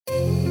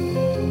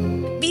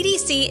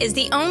BDC is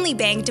the only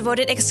bank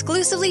devoted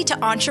exclusively to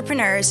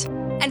entrepreneurs,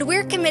 and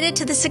we're committed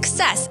to the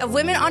success of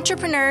women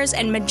entrepreneurs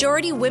and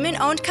majority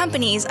women-owned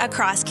companies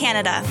across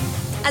Canada.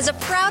 As a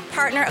proud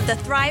partner of the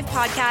Thrive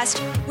Podcast,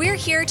 we're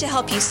here to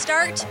help you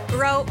start,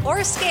 grow,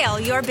 or scale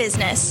your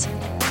business.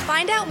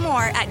 Find out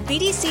more at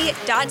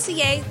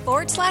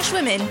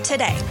bdc.ca/women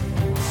today.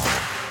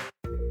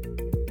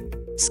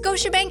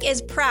 Scotiabank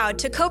is proud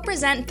to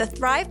co-present the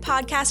Thrive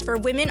Podcast for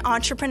women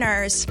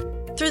entrepreneurs.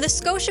 Through the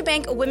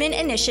Scotiabank Women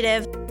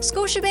Initiative,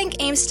 Scotiabank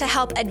aims to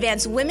help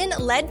advance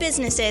women-led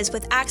businesses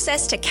with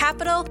access to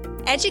capital,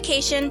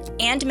 education,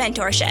 and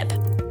mentorship.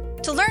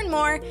 To learn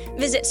more,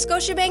 visit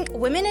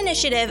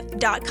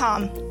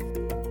scotiabankwomeninitiative.com.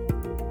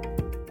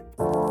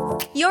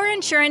 Your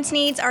insurance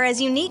needs are as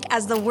unique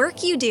as the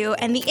work you do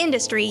and the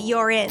industry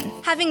you're in.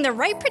 Having the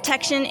right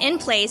protection in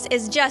place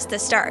is just the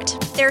start.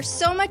 There's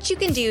so much you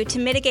can do to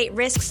mitigate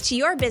risks to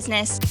your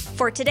business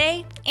for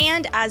today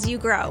and as you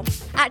grow.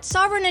 At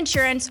Sovereign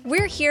Insurance,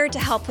 we're here to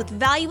help with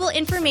valuable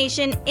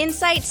information,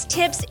 insights,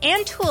 tips,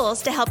 and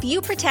tools to help you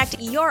protect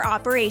your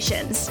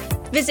operations.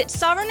 Visit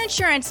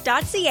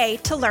sovereigninsurance.ca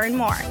to learn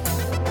more.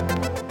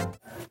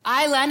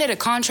 I landed a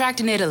contract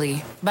in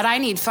Italy, but I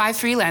need 5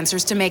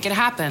 freelancers to make it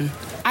happen.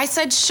 I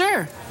said,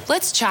 sure,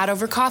 let's chat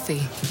over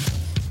coffee.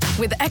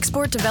 With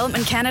Export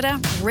Development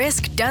Canada,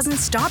 risk doesn't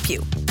stop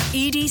you.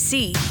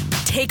 EDC,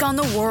 take on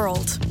the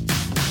world.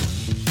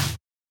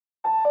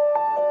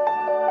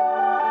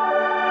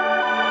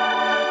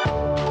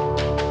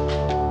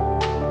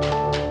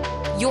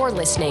 You're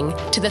listening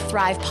to the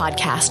Thrive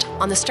Podcast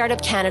on the Startup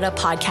Canada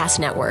Podcast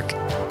Network,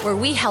 where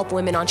we help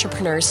women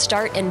entrepreneurs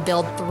start and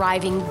build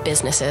thriving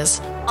businesses.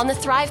 On the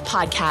Thrive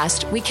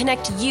Podcast, we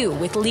connect you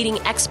with leading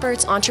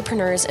experts,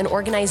 entrepreneurs, and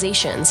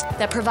organizations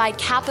that provide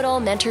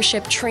capital,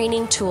 mentorship,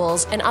 training,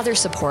 tools, and other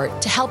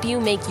support to help you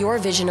make your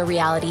vision a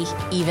reality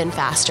even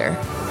faster.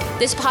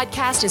 This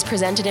podcast is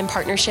presented in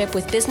partnership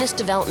with Business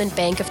Development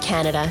Bank of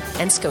Canada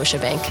and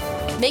Scotiabank.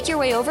 Make your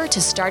way over to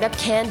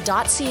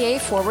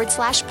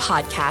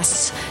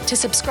startupcan.ca/podcasts to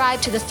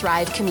subscribe to the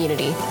Thrive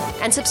community.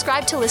 And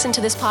subscribe to listen to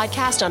this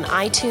podcast on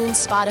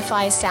iTunes,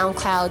 Spotify,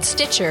 SoundCloud,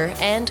 Stitcher,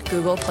 and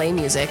Google Play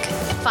Music.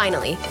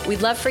 Finally,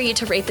 we'd love for you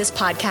to rate this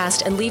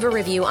podcast and leave a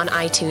review on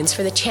iTunes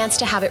for the chance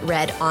to have it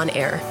read on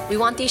air. We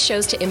want these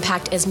shows to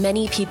impact as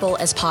many people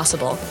as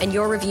possible, and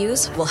your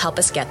reviews will help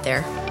us get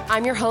there.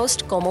 I'm your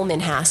host, Gomal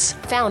Minhas,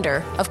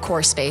 founder of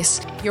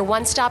CoreSpace, your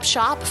one-stop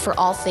shop for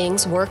all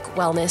things work,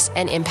 wellness,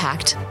 and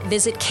impact.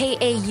 Visit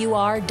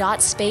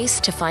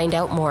kaur.space to find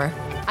out more.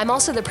 I'm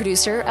also the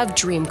producer of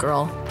Dream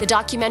Girl, the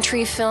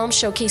documentary film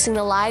showcasing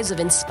the lives of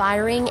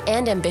inspiring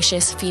and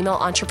ambitious female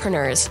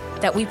entrepreneurs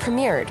that we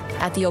premiered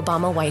at the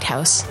Obama White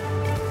House.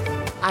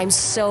 I'm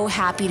so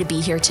happy to be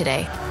here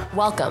today.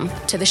 Welcome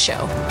to the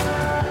show.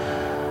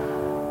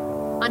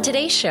 On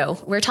today's show,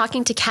 we're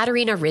talking to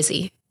Katerina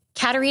Rizzi.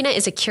 Katerina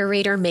is a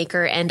curator,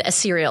 maker, and a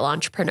serial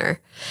entrepreneur.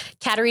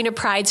 Katerina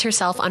prides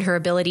herself on her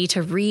ability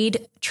to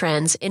read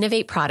trends,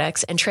 innovate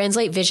products, and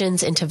translate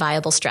visions into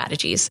viable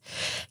strategies.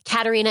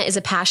 Katerina is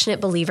a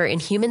passionate believer in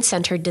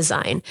human-centered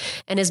design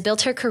and has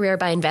built her career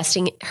by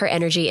investing her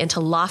energy into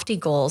lofty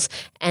goals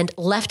and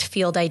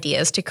left-field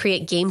ideas to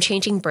create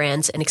game-changing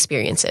brands and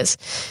experiences.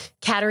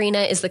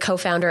 Katerina is the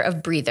co-founder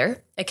of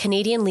Breather, a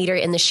Canadian leader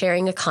in the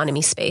sharing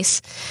economy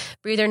space.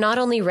 Breather not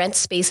only rents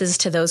spaces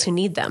to those who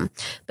need them,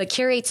 but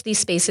curates these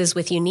spaces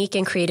with unique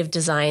and creative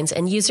designs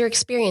and user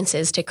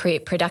experiences to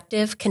create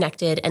productive,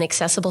 connected, and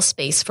accessible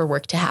space for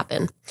work to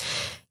happen.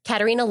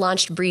 Katerina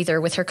launched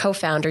Breather with her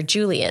co-founder,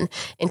 Julian,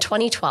 in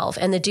 2012,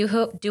 and the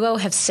duo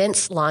have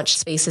since launched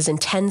spaces in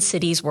 10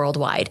 cities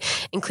worldwide,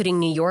 including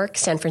New York,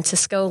 San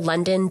Francisco,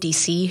 London,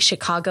 DC,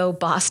 Chicago,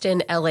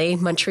 Boston, LA,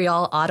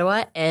 Montreal,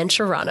 Ottawa, and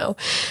Toronto.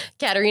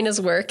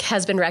 Katerina's work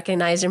has been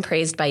recognized and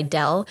praised by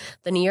Dell,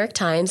 the New York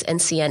Times,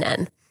 and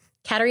CNN.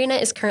 Katerina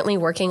is currently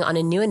working on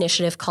a new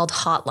initiative called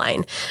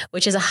Hotline,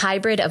 which is a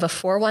hybrid of a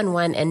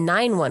 411 and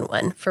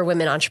 911 for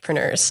women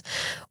entrepreneurs.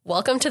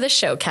 Welcome to the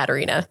show,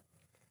 Katerina.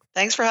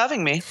 Thanks for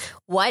having me.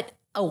 What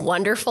a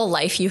wonderful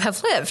life you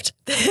have lived.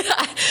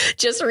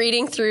 Just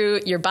reading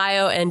through your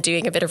bio and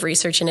doing a bit of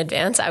research in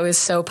advance, I was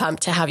so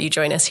pumped to have you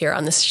join us here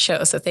on this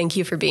show. So thank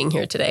you for being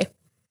here today.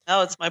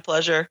 Oh, it's my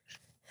pleasure.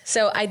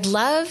 So I'd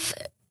love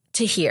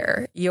to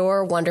hear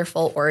your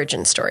wonderful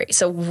origin story.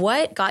 So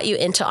what got you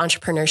into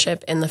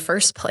entrepreneurship in the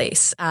first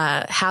place?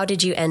 How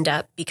did you end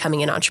up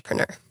becoming an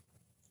entrepreneur?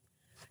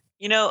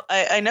 You know,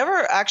 I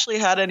never actually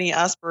had any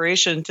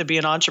aspiration to be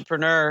an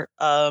entrepreneur,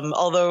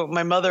 although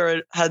my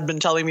mother had been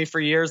telling me for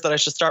years that I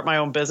should start my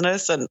own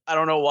business. And I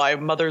don't know why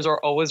mothers are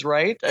always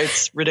right.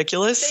 It's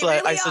ridiculous. They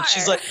really I said,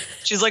 are.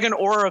 she's like an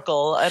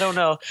oracle. I don't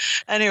know.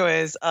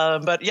 Anyways,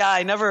 but yeah,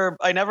 I never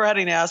had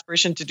any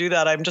aspiration to do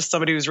that. I'm just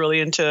somebody who's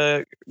really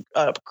into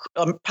a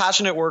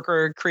passionate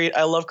worker.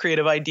 I love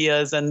creative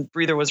ideas, and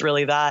Breather was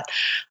really that.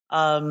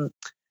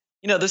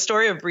 You know, the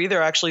story of Breather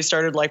actually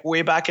started like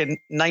way back in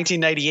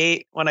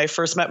 1998 when I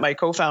first met my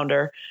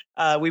co-founder.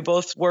 We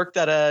both worked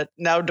at a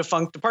now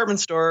defunct department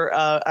store.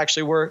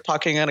 Actually, we're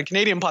talking on a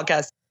Canadian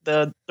podcast.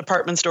 the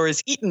department store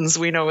is Eaton's.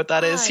 We know what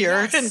that is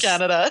here in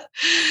Canada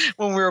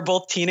when we were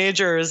both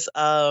teenagers.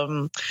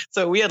 So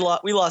we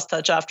lost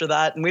touch after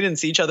that, and we didn't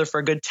see each other for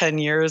a good 10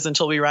 years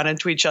until we ran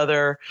into each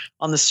other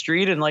on the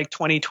street in like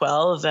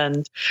 2012.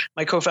 And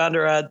my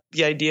co-founder had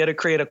the idea to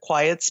create a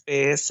quiet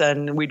space,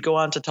 and we'd go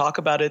on to talk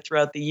about it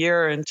throughout the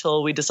year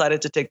until we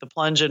decided to take the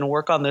plunge and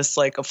work on this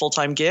like a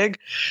full-time gig.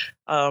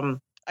 I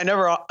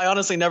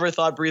honestly never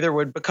thought Breather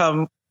would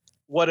become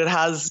what it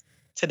has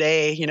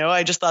today. You know,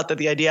 I just thought that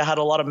the idea had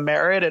a lot of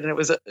merit, and it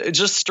was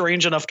just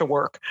strange enough to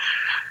work.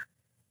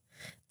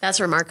 That's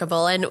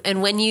remarkable.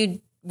 And when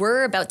you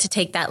were about to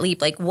take that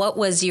leap, like what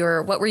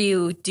were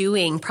you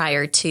doing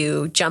prior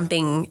to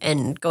jumping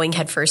and going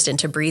headfirst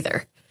into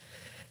Breather?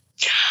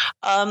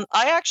 I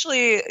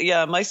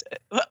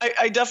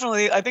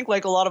think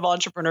like a lot of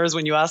entrepreneurs,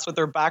 when you ask what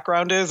their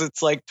background is,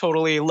 it's like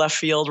totally left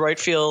field, right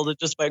field. It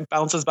just like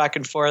bounces back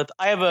and forth.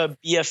 I have a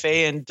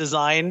BFA in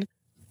design.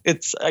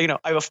 It's, I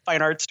have a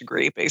fine arts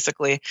degree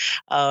basically,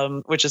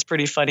 which is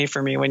pretty funny for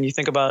me when you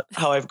think about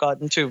how I've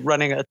gotten to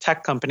running a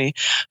tech company.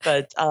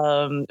 But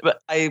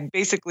I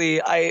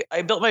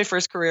built my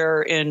first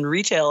career in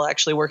retail,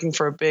 actually working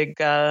for a big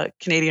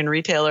Canadian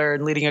retailer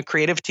and leading a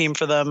creative team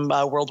for them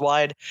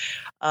worldwide.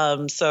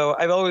 So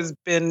I've always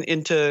been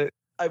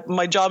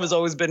my job has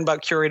always been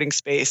about curating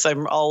space.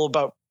 I'm all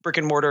about brick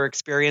and mortar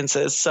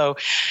experiences. So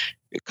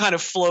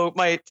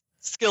my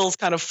skills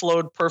kind of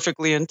flowed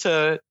perfectly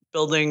into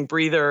building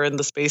Breather and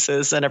the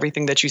spaces and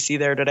everything that you see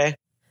there today.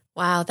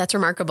 Wow, that's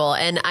remarkable.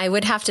 And I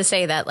would have to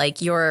say that like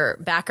your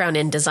background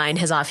in design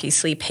has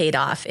obviously paid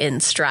off in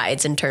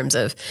strides in terms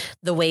of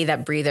the way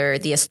that Breather,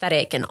 the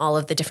aesthetic and all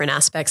of the different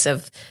aspects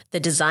of the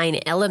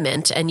design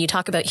element. And you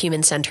talk about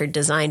human-centered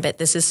design, but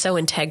this is so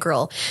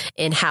integral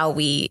in how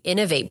we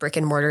innovate brick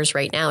and mortars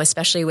right now,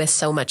 especially with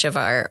so much of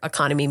our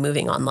economy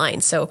moving online.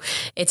 So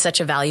it's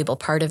such a valuable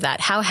part of that.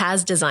 How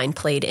has design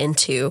played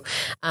into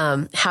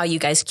how you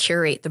guys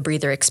curate the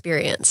Breather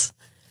experience?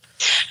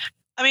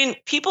 I mean,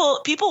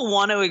 people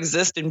want to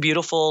exist in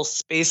beautiful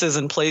spaces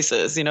and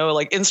places,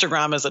 like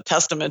Instagram is a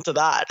testament to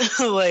that.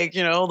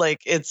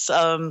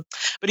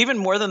 But even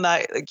more than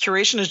that,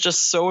 curation is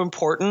just so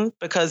important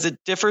because it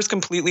differs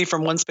completely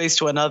from one space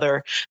to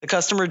another. The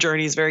customer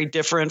journey is very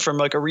different from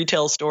like a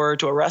retail store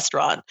to a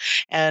restaurant.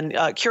 And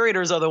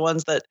curators are the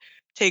ones that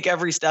take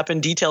every step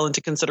in detail into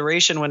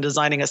consideration when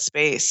designing a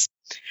space.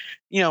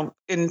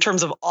 In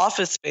terms of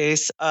office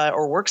space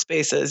or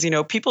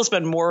workspaces, people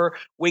spend more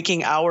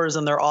waking hours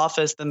in their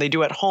office than they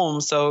do at home.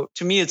 So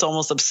to me, it's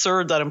almost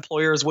absurd that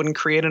employers wouldn't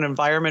create an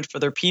environment for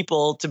their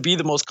people to be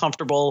the most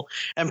comfortable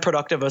and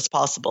productive as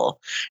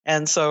possible.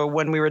 And so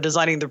when we were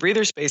designing the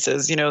Breather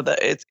spaces,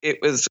 that it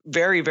was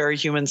very, very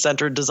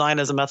human-centered design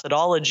as a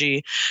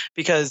methodology,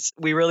 because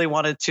we really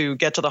wanted to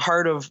get to the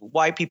heart of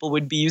why people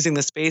would be using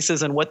the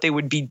spaces and what they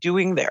would be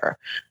doing there.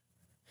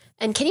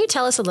 And can you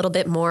tell us a little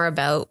bit more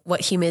about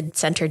what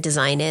human-centered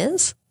design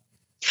is?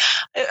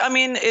 I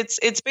mean,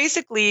 it's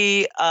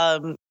basically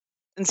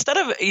instead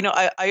of,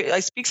 I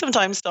speak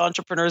sometimes to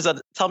entrepreneurs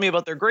that tell me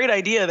about their great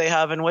idea they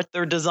have and what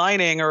they're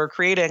designing or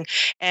creating.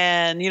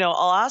 And,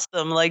 I'll ask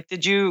them like,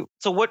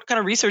 so what kind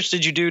of research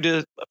did you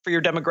do for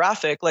your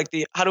demographic? Like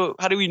how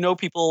do we know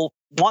people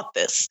want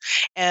this?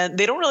 And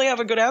they don't really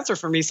have a good answer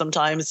for me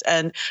sometimes.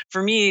 And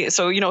for me,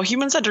 so,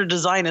 human-centered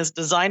design is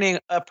designing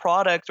a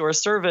product or a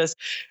service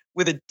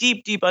with a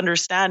deep, deep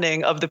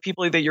understanding of the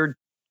people that you're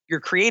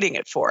creating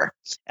it for.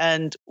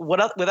 And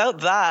without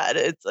that,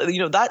 it's,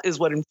 that is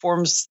what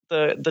informs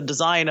the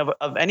design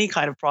of any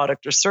kind of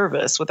product or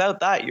service.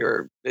 Without that,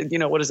 you're,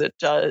 what is it?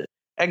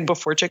 Egg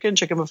before chicken,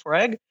 chicken before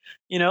egg,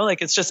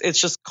 it's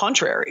just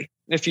contrary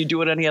if you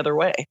do it any other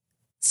way.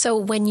 So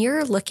when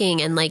you're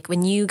looking and like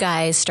when you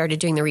guys started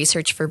doing the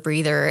research for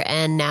Breather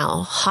and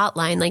now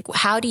Hotline, like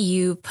how do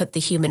you put the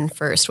human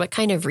first? What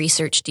kind of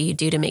research do you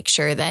do to make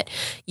sure that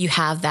you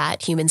have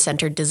that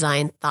human-centered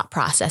design thought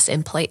process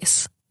in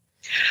place?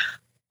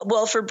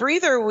 Well, for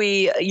Breather,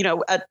 we,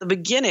 at the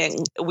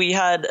beginning, we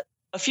had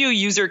a few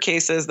user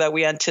cases that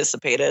we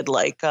anticipated,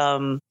 like,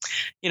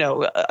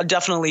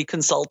 definitely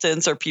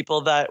consultants or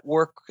people that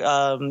work,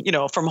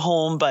 from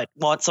home, but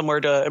want somewhere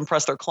to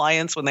impress their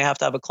clients when they have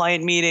to have a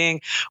client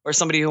meeting, or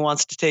somebody who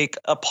wants to take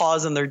a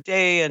pause in their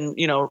day and,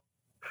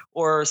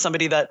 or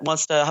somebody that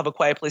wants to have a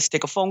quiet place to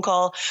take a phone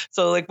call.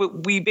 So like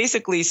we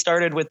basically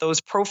started with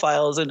those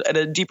profiles and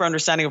a deeper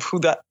understanding of who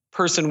that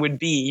person would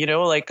be,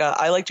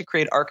 I like to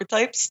create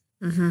archetypes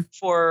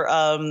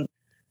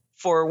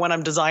for when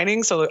I'm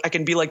designing. So I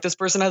can be like, this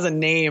person has a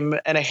name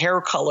and a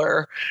hair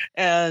color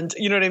and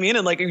you know what I mean?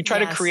 And like, you try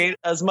to create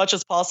as much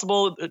as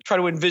possible, try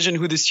to envision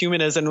who this human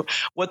is and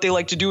what they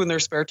like to do in their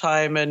spare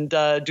time. And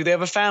do they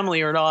have a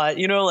family or not?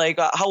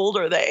 How old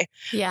are they?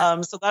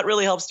 Yeah. So that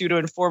really helps you to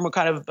inform what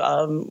kind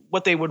of,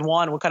 what they would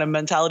want, what kind of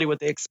mentality, what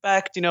they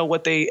expect,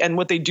 what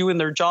they do in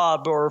their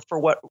job or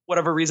for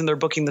whatever reason they're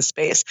booking the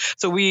space.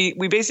 So we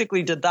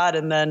basically did that.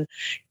 And then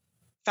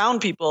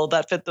found people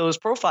that fit those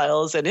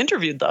profiles and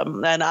interviewed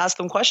them and asked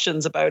them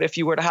questions about, if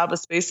you were to have a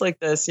space like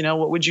this,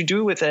 what would you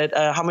do with it?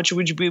 How much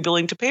would you be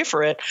willing to pay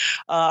for it?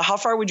 How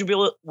far would you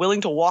be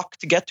willing to walk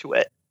to get to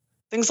it?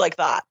 Things like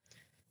that.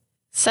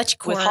 Such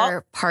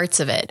core parts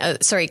of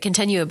it. Sorry,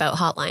 continue about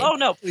Hotline. Oh,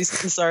 no,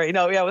 please. I'm sorry.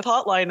 No, yeah, with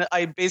Hotline,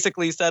 I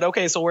basically said,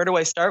 okay, so where do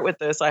I start with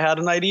this? I had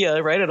an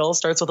idea, right? It all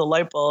starts with a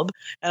light bulb.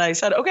 And I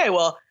said, okay,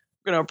 well,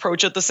 we're going to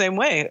approach it the same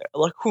way.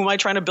 Like, who am I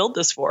trying to build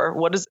this for?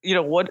 What is,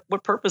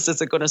 what purpose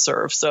is it going to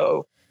serve?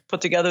 So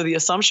put together the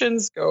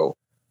assumptions, go,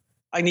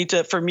 I need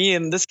to, for me,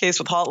 in this case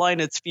with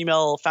Hotline, it's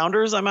female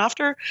founders I'm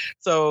after.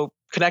 So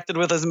connected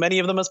with as many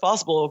of them as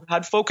possible,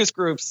 had focus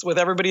groups with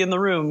everybody in the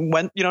room,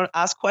 went,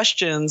 asked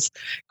questions,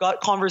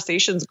 got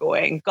conversations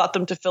going, got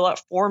them to fill out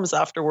forms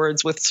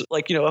afterwards with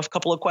a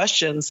couple of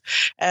questions.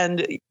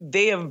 And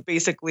they have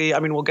basically,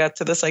 we'll get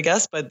to this, I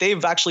guess, but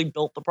they've actually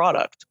built the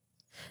product.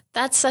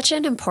 That's such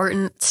an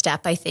important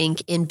step, I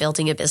think, in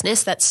building a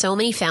business that so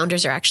many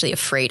founders are actually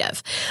afraid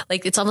of.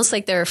 Like, it's almost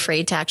like they're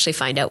afraid to actually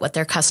find out what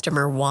their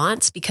customer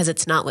wants because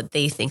it's not what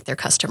they think their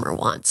customer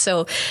wants.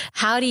 So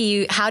how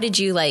did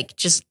you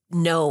just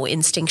know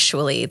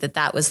instinctually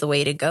that was the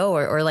way to go?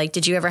 Or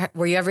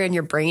were you ever in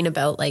your brain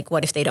about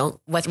what if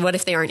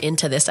they aren't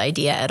into this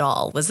idea at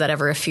all? Was that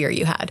ever a fear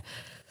you had?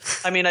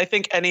 I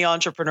think any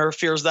entrepreneur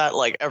fears that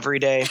every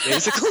day,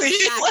 basically.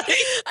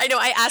 I know.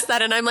 I asked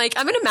that and I'm like,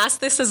 I'm going to mask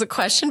this as a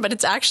question, but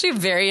it's actually a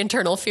very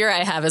internal fear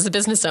I have as a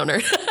business owner.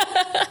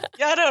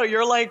 Yeah, no,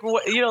 you're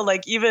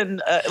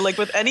even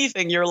with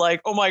anything, you're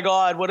like, oh my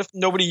God, what if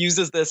nobody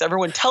uses this?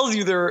 Everyone tells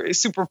you they're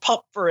super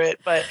pumped for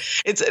it. But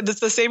it's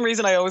the same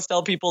reason I always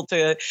tell people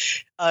to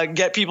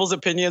get people's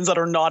opinions that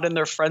are not in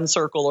their friend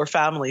circle or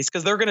families,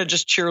 because they're going to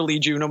just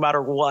cheerlead you no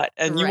matter what.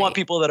 And you want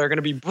people that are going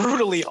to be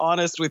brutally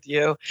honest with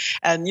you.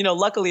 And,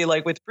 luckily,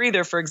 with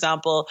Breather, for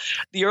example,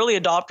 the early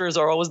adopters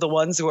are always the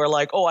ones who are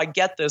like, oh, I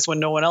get this when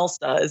no one else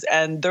does.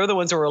 And they're the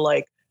ones who are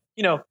like,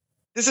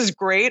 this is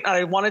great.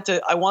 I want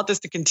this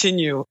to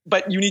continue,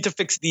 but you need to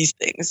fix these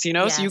things,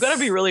 Yes. So you got to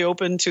be really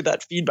open to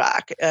that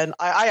feedback. And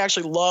I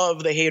actually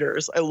love the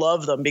haters. I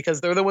love them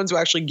because they're the ones who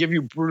actually give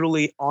you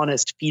brutally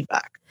honest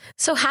feedback.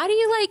 So how do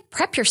you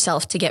prep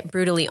yourself to get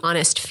brutally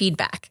honest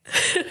feedback?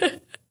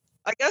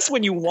 I guess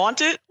when you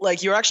want it,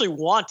 you actually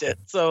want it.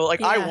 So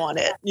I want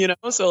it,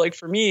 So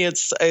for me, I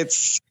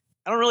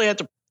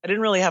didn't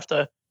really have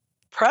to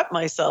prep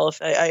myself.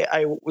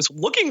 I was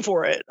looking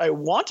for it. I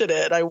wanted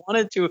it. I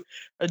wanted to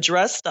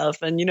address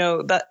stuff. And,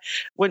 that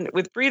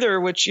with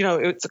Breather, which,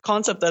 it's a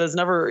concept that has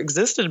never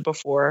existed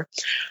before,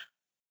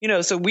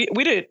 so we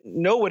didn't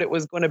know what it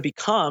was going to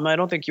become. I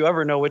don't think you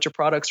ever know what your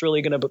product's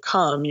really going to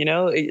become.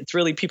 It's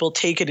really people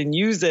take it and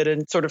use it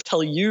and sort of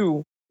tell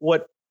you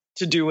what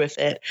to do with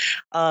it.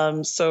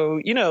 So,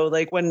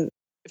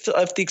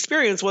 if the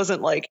experience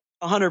wasn't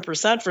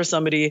 100% for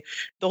somebody,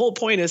 the whole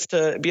point is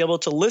to be able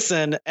to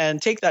listen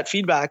and take that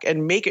feedback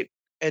and make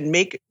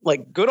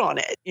good on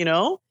it,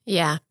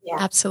 Yeah,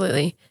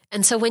 absolutely.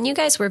 And so when you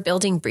guys were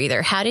building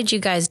Breather, how did you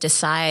guys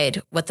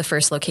decide what the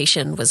first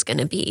location was going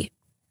to be?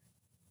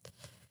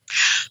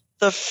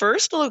 The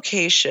first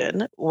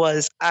location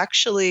was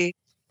actually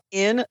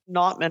in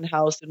Notman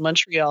House in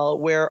Montreal,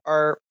 where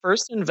our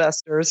first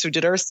investors who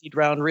did our seed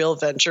round, Real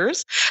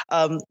Ventures,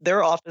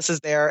 their office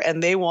is there,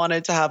 and they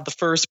wanted to have the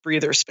first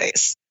Breather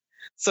space.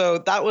 So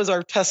that was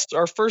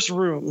our first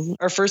room,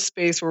 our first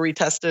space where we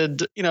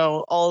tested,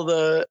 all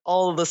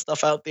of the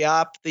stuff out, the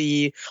app,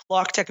 the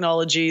lock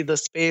technology, the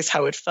space,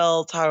 how it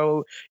felt,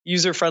 how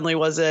user friendly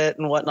was it,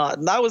 and whatnot.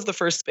 And that was the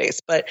first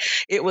space. But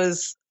it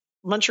was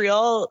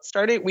Montreal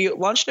started. We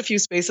launched a few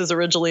spaces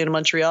originally in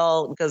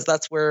Montreal because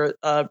that's where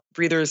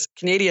Breather's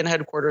Canadian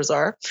headquarters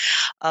are,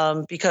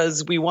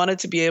 because we wanted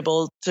to be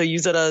able to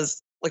use it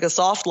as a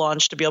soft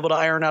launch to be able to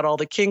iron out all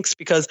the kinks,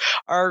 because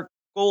our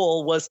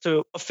goal was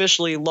to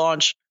officially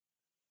launch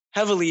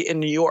heavily in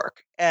New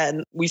York.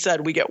 And we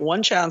said we get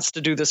one chance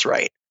to do this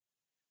right.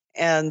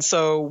 And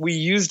so we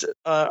used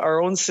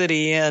our own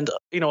city and,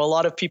 a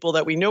lot of people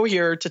that we know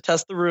here to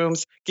test the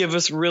rooms, give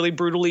us really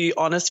brutally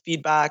honest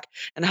feedback,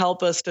 and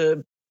help us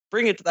to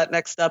bring it to that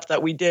next step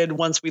that we did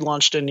once we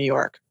launched in New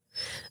York.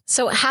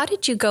 So how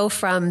did you go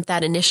from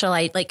that initial,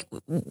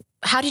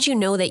 how did you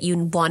know that you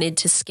wanted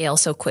to scale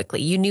so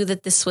quickly? You knew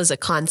that this was a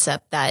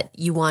concept that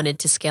you wanted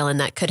to scale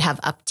and that could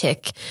have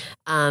uptick,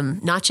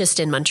 not just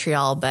in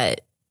Montreal,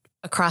 but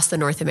across the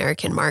North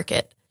American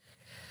market.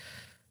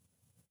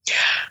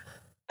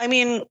 I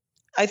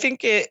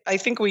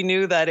think we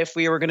knew that if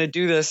we were going to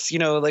do this,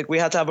 we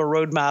had to have a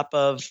roadmap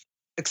of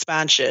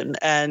expansion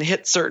and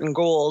hit certain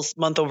goals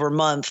month over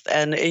month.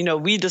 And,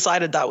 we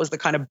decided that was the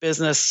kind of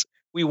business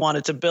we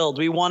wanted to build.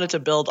 We wanted to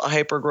build a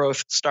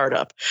hyper-growth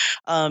startup.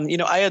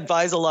 I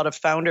advise a lot of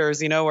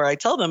founders, where I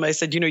tell them, I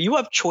said, you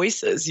have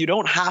choices. You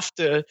don't have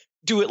to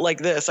do it like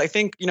this. I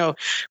think,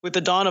 with the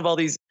dawn of all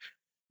these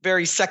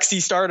very sexy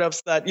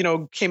startups that,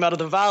 came out of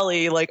the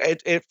Valley,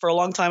 for a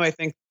long time, I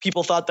think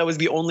people thought that was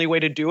the only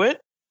way to do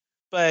it.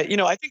 But,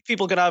 I think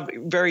people can have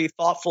very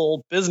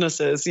thoughtful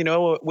businesses,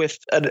 with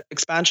an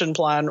expansion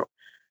plan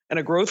and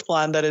a growth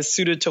plan that is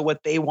suited to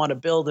what they want to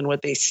build and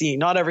what they see.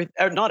 Not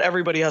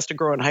everybody has to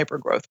grow in hyper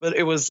growth, but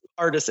it was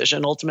our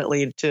decision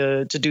ultimately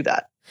to do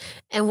that.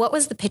 And what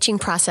was the pitching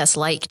process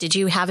like? Did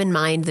you have in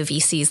mind the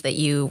VCs that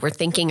you were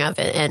thinking of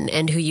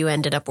and who you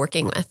ended up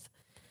working with?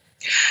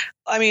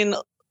 I mean,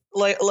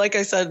 like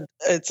I said,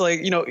 it's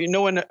like,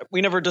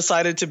 we never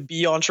decided to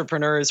be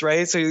entrepreneurs,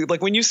 right? So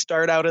like when you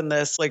start out in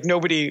this, like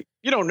you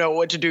don't know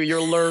what to do.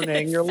 You're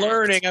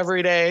learning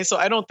every day. So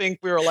I don't think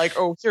we were like,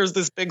 oh, here's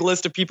this big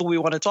list of people we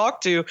want to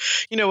talk to.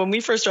 When we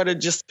first started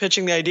just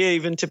pitching the idea,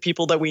 even to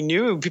people that we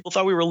knew, people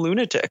thought we were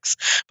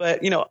lunatics.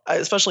 But,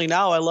 especially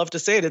now, I love to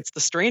say it, it's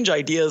the strange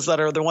ideas that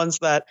are the ones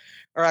that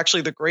are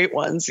actually the great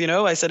ones.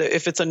 I said,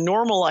 if it's a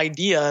normal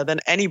idea, then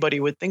anybody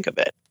would think of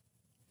it.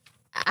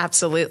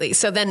 Absolutely.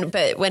 So then,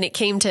 but when it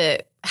came to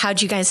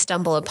how'd you guys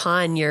stumble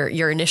upon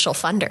your initial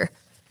funder?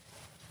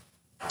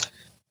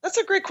 That's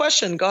a great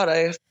question. God,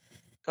 I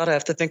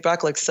have to think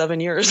back like 7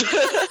 years.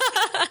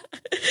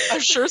 I'm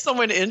sure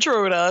someone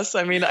introed us.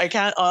 I mean, I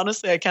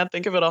can't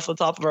think of it off the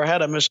top of our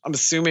head. I'm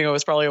assuming it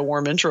was probably a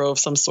warm intro of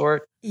some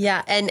sort.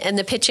 Yeah. And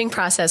the pitching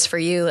process for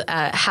you,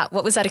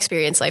 what was that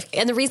experience like?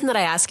 And the reason that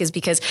I ask is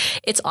because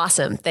it's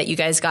awesome that you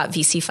guys got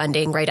VC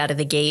funding right out of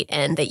the gate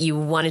and that you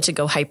wanted to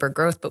go hyper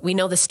growth. But we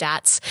know the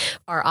stats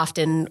are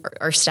often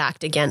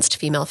stacked against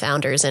female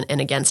founders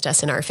and against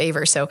us in our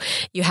favor. So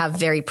you have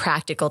very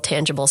practical,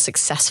 tangible,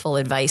 successful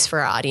advice for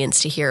our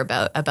audience to hear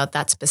about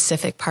that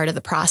specific part of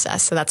the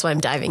process. So that's why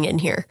I'm diving in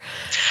here.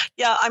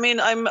 Yeah. I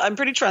mean, I'm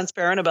pretty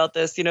transparent about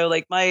this.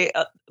 Like my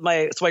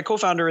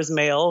co-founder is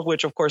male,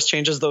 which of course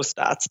changes those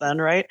stats then,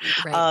 right?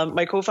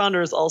 My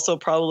co-founder is also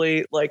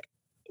probably like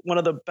one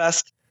of the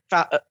best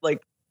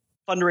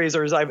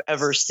fundraisers I've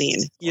ever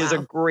seen. He is a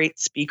great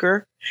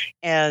speaker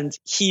and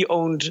he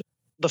owned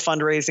the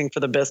fundraising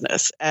for the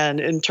business. And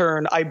in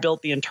turn, I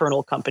built the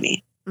internal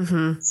company.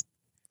 Mm-hmm.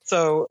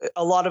 So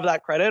a lot of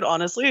that credit,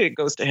 honestly, it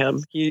goes to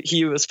him.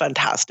 He was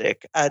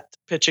fantastic at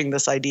pitching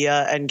this idea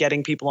and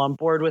getting people on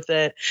board with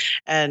it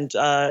and,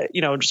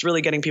 just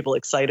really getting people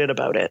excited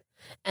about it.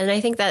 And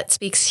I think that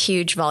speaks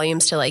huge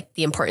volumes to like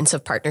the importance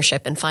of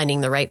partnership and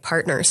finding the right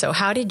partner. So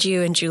how did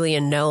you and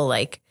Julian know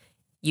like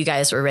you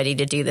guys were ready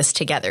to do this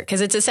together? Because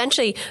it's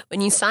essentially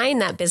when you sign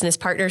that business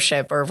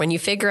partnership or when you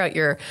figure out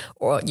your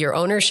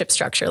ownership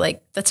structure,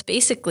 like that's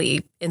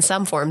basically in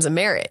some forms a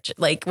marriage.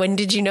 Like when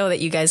did you know that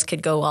you guys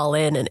could go all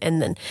in?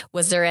 And then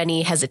was there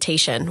any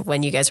hesitation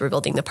when you guys were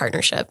building the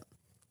partnership?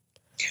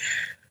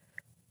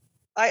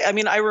 I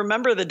mean, I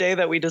remember the day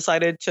that we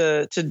decided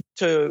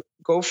to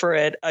go for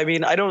it. I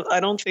mean, I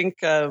don't think,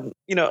 I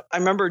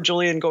remember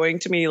Julian going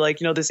to me like,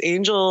 this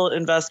angel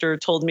investor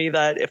told me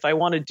that if I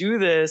want to do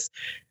this,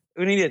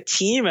 we need a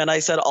team. And I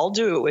said, I'll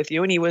do it with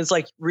you. And he was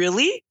like,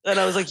 really? And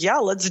I was like, yeah,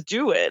 let's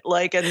do it.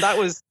 Like, and that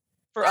was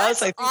for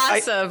us. I think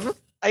awesome.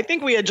 I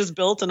think we had just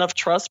built enough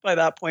trust by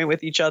that point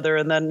with each other.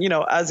 And then,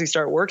 as you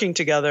start working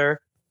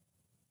together,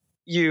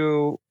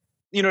 you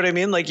know what I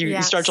mean? Like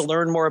you start to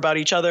learn more about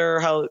each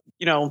other,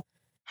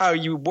 how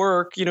you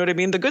work, you know what I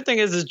mean? The good thing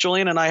is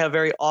Julian and I have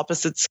very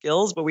opposite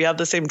skills, but we have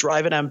the same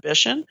drive and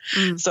ambition.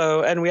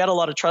 So, and we had a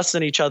lot of trust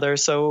in each other.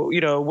 So,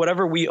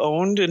 whatever we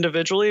owned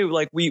individually,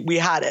 like we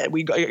had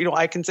it.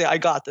 I can say, I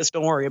got this,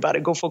 don't worry about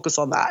it. Go focus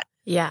on that.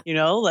 Yeah.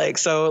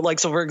 So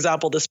for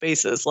example, the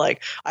spaces,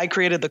 like I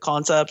created the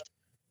concept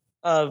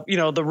of,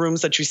 the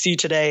rooms that you see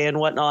today and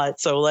whatnot.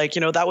 So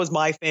that was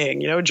my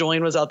thing.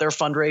 Julian was out there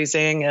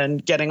fundraising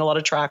and getting a lot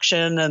of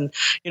traction. And,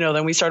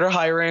 then we started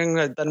hiring,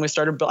 then I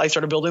started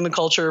building the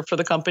culture for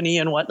the company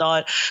and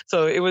whatnot.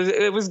 So it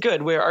was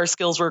good where our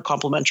skills were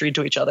complementary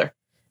to each other.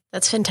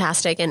 That's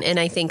fantastic. And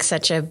I think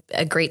such a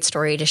great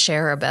story to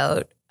share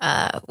about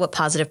what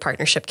positive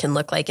partnership can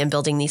look like in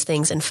building these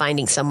things and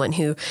finding someone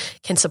who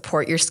can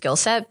support your skill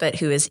set, but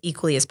who is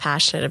equally as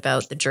passionate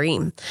about the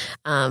dream.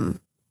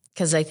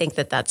 Because I think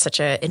that that's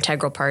such an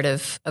integral part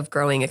of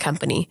growing a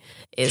company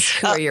is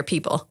who are your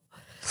people?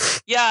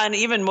 Yeah. And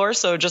even more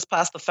so just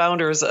past the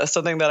founders,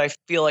 something that I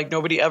feel like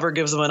nobody ever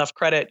gives them enough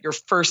credit. Your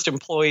first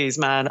employees,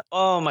 man.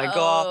 Oh my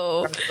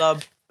God. They're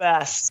the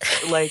best.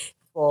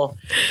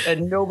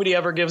 And nobody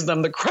ever gives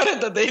them the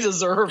credit that they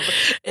deserve.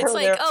 It's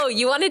like,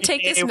 you want to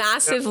take this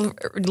massive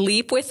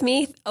leap with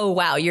me? Oh,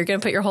 wow. You're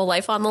going to put your whole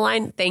life on the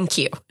line? Thank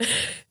you.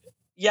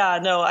 Yeah,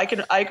 no, I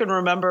can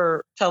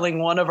remember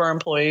telling one of our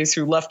employees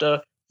who left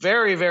a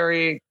very,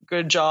 very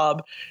good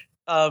job.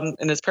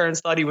 And his parents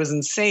thought he was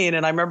insane.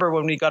 And I remember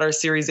when we got our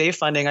Series A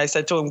funding, I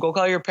said to him, go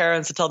call your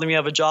parents and tell them you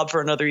have a job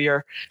for another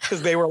year.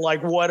 Because they were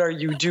like, what are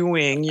you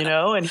doing?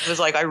 And he was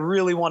like, I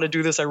really want to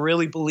do this. I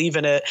really believe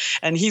in it.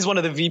 And he's one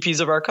of the VPs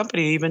of our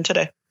company even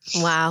today.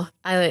 Wow.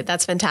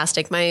 That's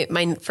fantastic.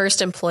 My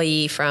first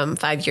employee from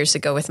 5 years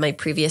ago with my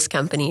previous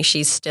company,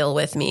 she's still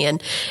with me.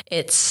 And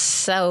it's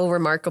so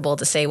remarkable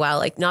to say, wow,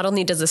 like not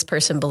only does this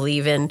person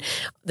believe in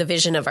the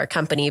vision of our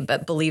company,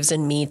 but believes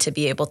in me to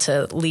be able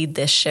to lead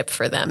this ship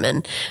for them.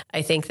 And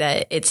I think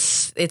that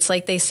it's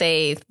like they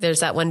say,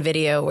 there's that one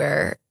video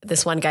where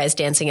this one guy is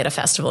dancing at a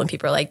festival and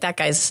people are like, that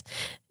guy's,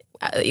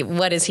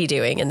 what is he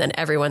doing? And then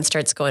everyone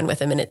starts going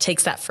with him. And it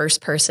takes that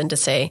first person to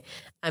say,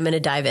 I'm going to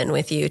dive in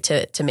with you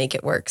to make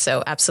it work.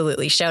 So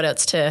absolutely. Shout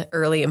outs to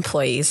early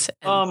employees.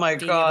 Oh my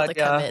God.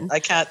 Yeah. I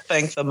can't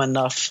thank them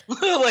enough.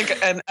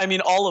 And I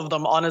mean, all of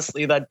them,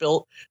 honestly, that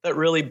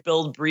really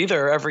build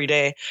Breather every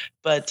day.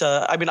 But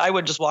I mean, I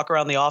would just walk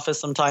around the office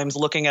sometimes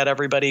looking at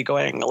everybody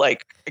going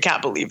like, I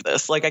can't believe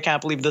this. Like, I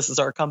can't believe this is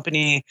our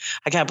company.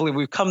 I can't believe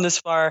we've come this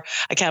far.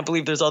 I can't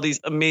believe there's all these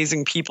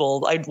amazing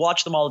people. I'd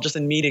watch them all just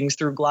in meetings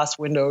through glass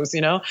windows,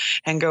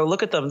 and go,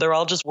 look at them. They're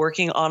all just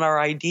working on our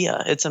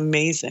idea. It's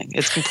amazing.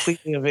 It's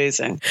completely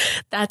amazing.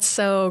 That's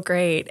so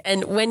great.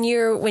 And when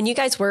you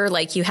guys were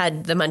like, you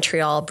had the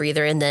Montreal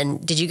Breather, and then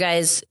did you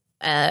guys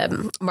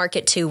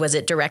market to, was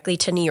it directly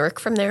to New York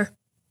from there?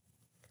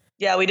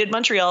 Yeah, we did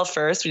Montreal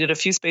first. We did a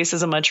few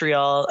spaces in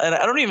Montreal. And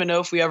I don't even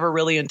know if we ever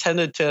really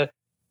intended to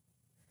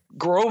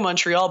grow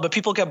Montreal, but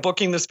people kept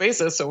booking the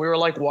spaces. So we were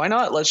like, why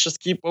not? Let's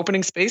just keep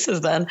opening spaces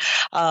then.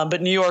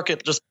 But New York,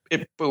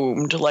 it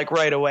boomed like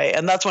right away.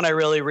 And that's when I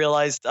really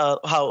realized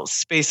how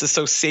space is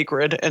so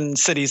sacred in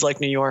cities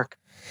like New York.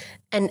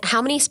 And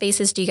how many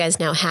spaces do you guys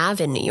now have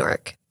in New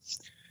York?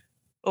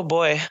 Oh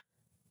boy,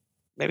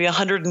 maybe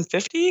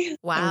 150.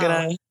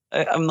 Wow.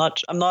 I'm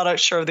not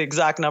sure of the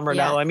exact number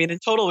now. I mean, in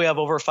total, we have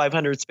over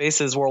 500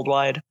 spaces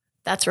worldwide.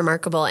 That's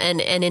remarkable. And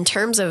in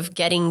terms of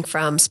getting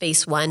from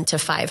space 1 to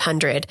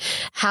 500,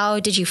 how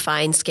did you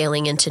find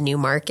scaling into new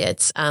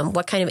markets?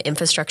 What kind of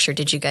infrastructure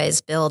did you guys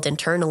build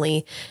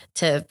internally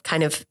to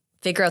kind of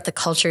figure out the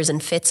cultures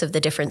and fits of the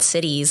different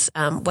cities?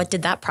 What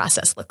did that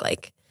process look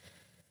like?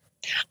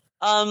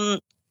 From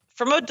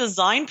a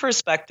design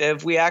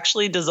perspective, we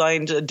actually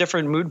designed a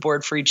different mood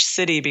board for each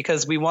city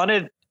because we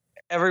wanted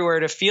everywhere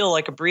to feel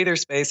like a breather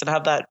space and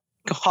have that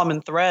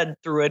common thread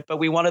through it, but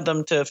we wanted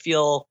them to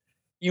feel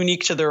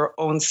unique to their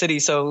own city.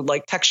 So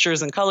like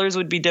textures and colors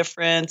would be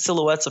different,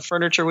 silhouettes of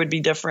furniture would be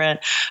different,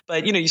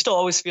 but you still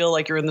always feel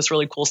like you're in this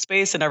really cool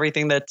space and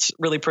everything that's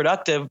really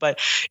productive, but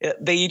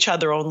they each had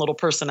their own little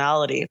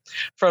personality.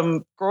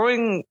 From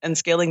growing and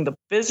scaling the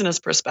business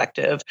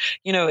perspective,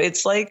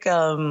 it's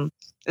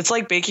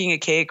like baking a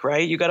cake,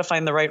 right? You got to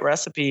find the right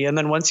recipe. And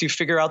then once you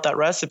figure out that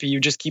recipe, you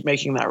just keep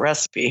making that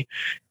recipe.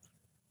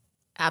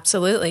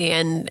 Absolutely.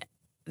 And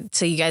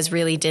so you guys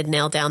really did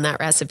nail down that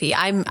recipe.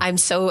 I'm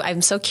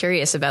so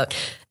curious about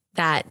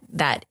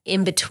that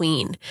in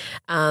between.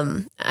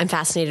 I'm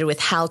fascinated with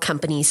how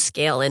companies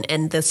scale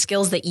and the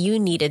skills that you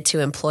needed to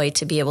employ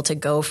to be able to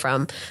go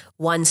from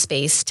one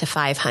space to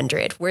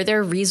 500. Were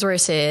there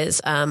resources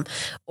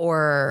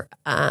or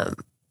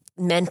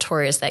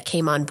mentors that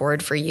came on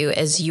board for you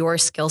as your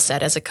skill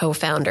set as a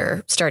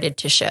co-founder started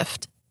to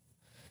shift?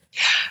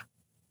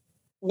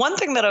 One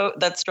thing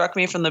that struck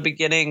me from the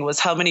beginning was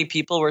how many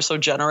people were so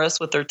generous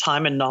with their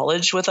time and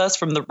knowledge with us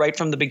from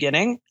the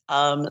beginning.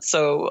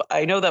 So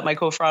I know that my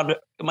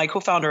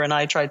co-founder and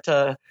I tried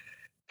to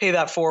pay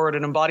that forward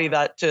and embody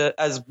that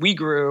as we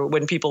grew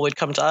when people would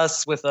come to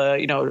us with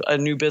a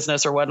new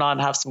business or whatnot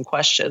and have some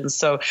questions.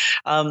 So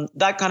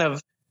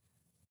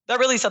that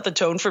really set the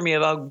tone for me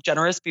of how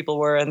generous people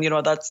were. And,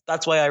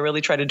 that's why I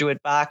really try to do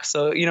it back.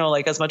 So,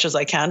 like as much as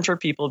I can for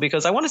people,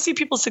 because I want to see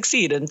people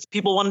succeed and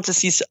people wanted to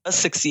see us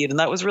succeed. And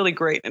that was really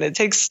great. And it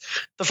takes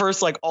the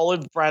first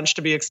olive branch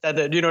to be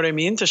extended, you know what I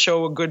mean? To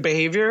show a good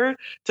behavior,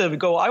 to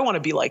go, I want to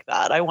be like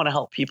that. I want to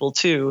help people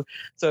too.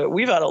 So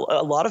we've had a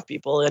lot of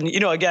people. And,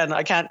 again,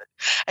 I can't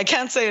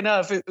say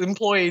enough.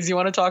 Employees, you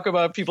want to talk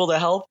about people to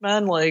help,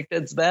 man? Like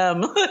it's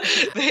them.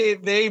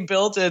 they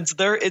built it.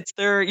 It's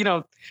their,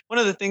 one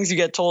of the things you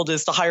get told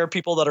is to hire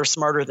people that are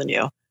smarter than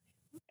you.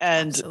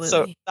 And Absolutely.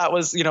 So that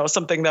was,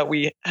 something that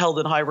we held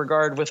in high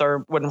regard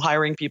when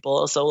hiring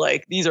people. So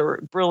these are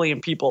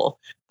brilliant people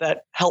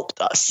that helped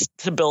us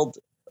to build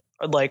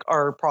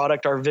our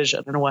product, our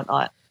vision and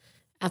whatnot.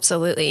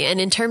 Absolutely.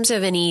 And in terms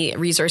of any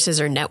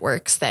resources or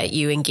networks that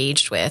you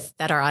engaged with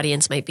that our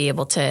audience might be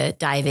able to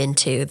dive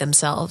into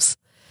themselves?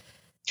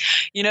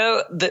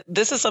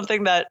 This is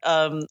something that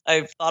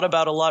I've thought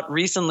about a lot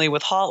recently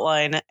with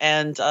Hotline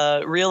and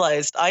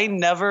realized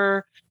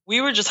we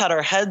were just had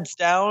our heads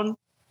down,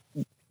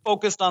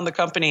 focused on the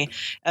company.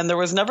 And there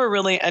was never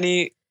really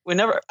I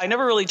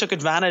never really took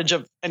advantage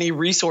of any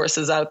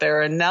resources out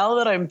there. And now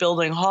that I'm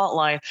building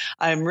Hotline,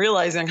 I'm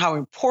realizing how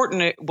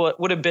important it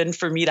would have been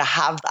for me to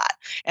have that.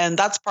 And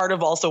that's part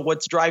of also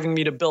what's driving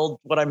me to build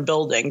what I'm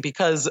building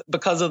because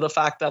of the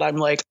fact that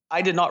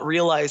I did not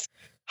realize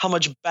how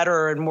much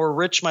better and more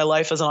rich my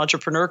life as an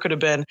entrepreneur could have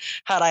been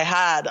had I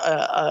had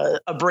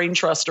a brain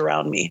trust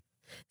around me.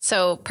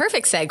 So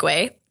perfect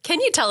segue. Can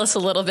you tell us a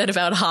little bit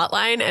about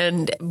Hotline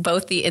and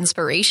both the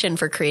inspiration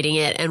for creating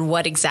it and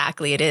what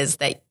exactly it is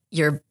that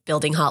you're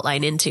building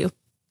Hotline into?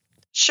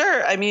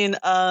 Sure. I mean,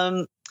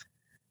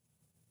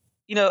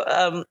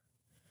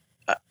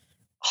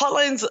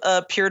 Hotline's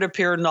a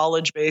peer-to-peer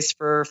knowledge base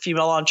for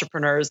female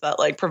entrepreneurs that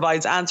like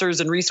provides answers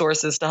and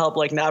resources to help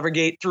like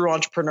navigate through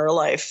entrepreneur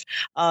life.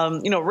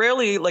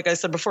 Rarely, like I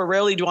said before,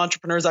 rarely do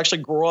entrepreneurs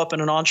actually grow up in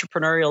an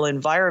entrepreneurial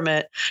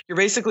environment. You're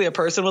basically a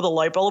person with a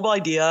light bulb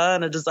idea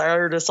and a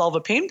desire to solve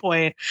a pain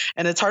point.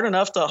 And it's hard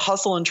enough to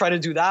hustle and try to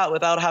do that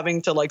without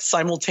having to like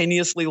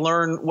simultaneously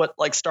learn what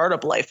like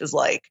startup life is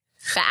like.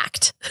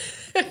 Fact.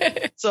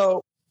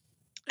 So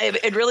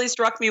it really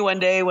struck me one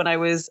day when I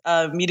was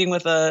meeting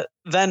with a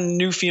then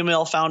new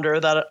female founder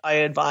that I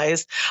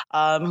advised,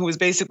 who was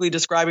basically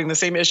describing the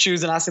same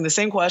issues and asking the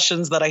same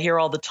questions that I hear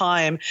all the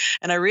time.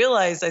 And I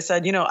realized, I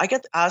said, I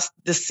get asked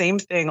the same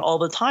thing all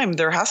the time.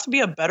 There has to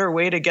be a better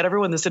way to get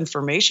everyone this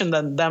information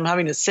than them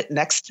having to sit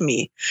next to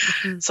me.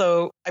 Mm-hmm.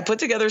 So I put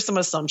together some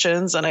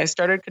assumptions and I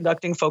started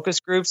conducting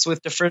focus groups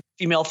with different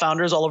female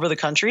founders all over the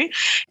country.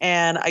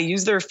 And I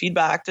used their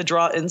feedback to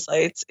draw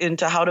insights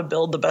into how to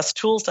build the best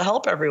tools to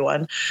help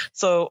everyone.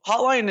 So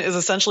Hotline is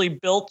essentially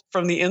built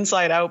from the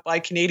inside out by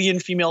Canadian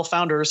female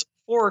founders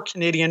for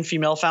Canadian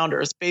female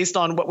founders based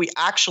on what we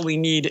actually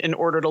need in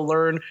order to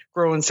learn,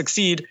 grow, and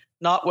succeed,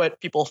 not what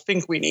people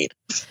think we need.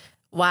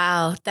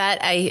 Wow. That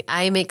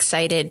I'm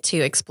excited to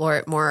explore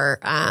it more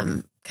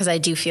because I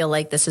do feel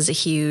like this is a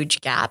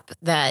huge gap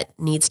that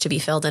needs to be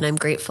filled, and I'm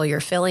grateful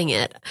you're filling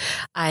it.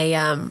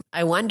 I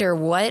wonder,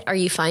 what are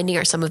you finding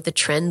are some of the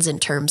trends in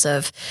terms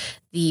of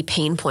the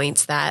pain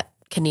points that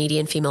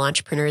Canadian female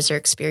entrepreneurs are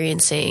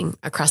experiencing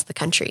across the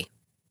country?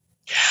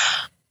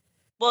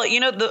 Well,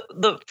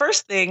 the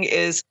first thing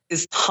is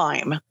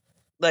time,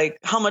 like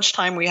how much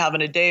time we have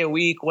in a day, a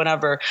week,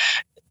 whenever.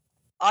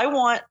 I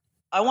want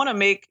to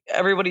make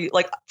everybody,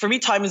 like, for me,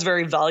 time is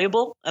very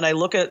valuable. And I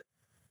look at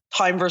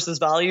time versus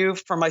value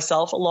for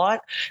myself a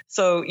lot.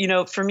 So,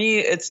 for me,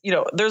 it's,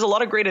 there's a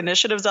lot of great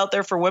initiatives out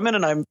there for women,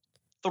 and I'm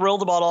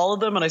thrilled about all of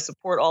them and I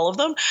support all of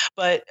them.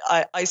 But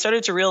I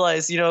started to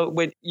realize,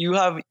 when you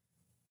have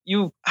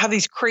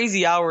these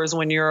crazy hours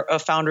when you're a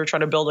founder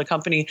trying to build a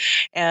company.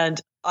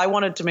 And I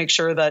wanted to make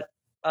sure that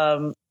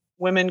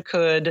women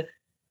could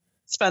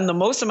spend the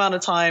most amount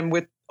of time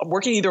with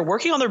working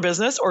on their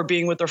business or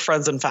being with their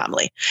friends and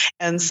family.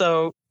 And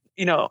so,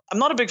 I'm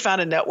not a big fan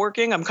of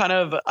networking. I'm kind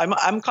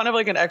of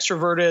like an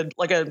extroverted,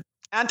 like an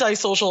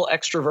antisocial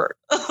extrovert.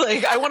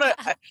 Like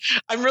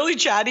I'm really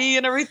chatty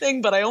and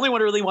everything, but I only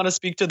really want to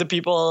speak to the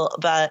people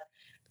that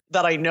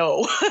I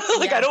know.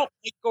 Like, yeah. I don't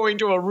like going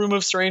to a room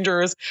of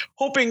strangers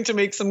hoping to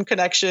make some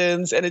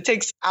connections, and it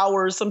takes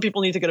hours. Some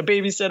people need to get a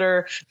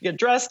babysitter, get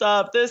dressed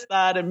up, this,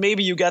 that, and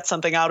maybe you get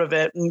something out of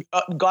it. And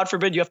God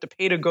forbid you have to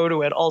pay to go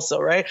to it also,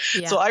 right?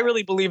 Yeah. So I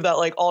really believe that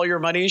like all your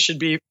money should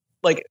be,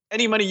 like,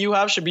 any money you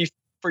have should be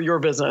for your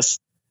business.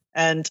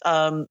 And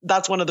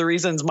that's one of the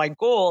reasons my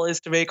goal is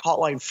to make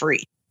Hotline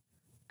free.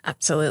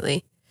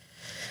 Absolutely.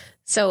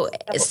 So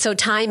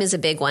time is a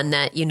big one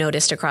that you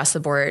noticed across the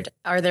board.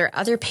 Are there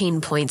other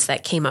pain points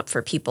that came up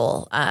for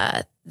people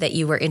that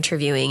you were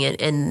interviewing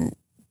and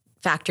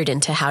factored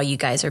into how you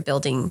guys are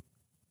building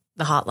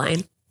the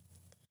Hotline?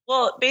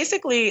 Well,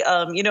 basically,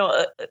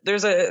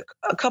 there's a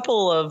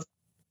couple of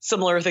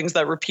similar things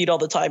that repeat all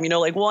the time.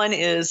 Like, one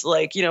is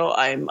like,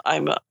 I'm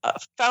a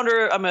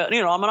founder, I'm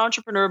an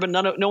entrepreneur, but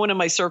no one in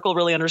my circle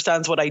really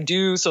understands what I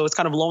do. So it's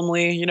kind of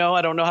lonely.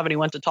 I don't have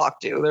anyone to talk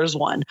to. There's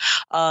one.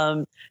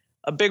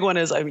 A big one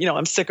is,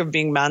 I'm sick of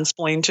being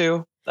mansplained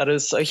to. That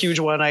is a huge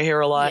one I hear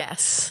a lot.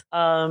 Yes.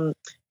 And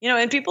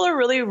people are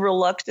really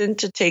reluctant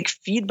to take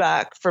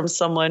feedback from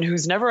someone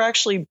who's never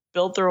actually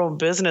built their own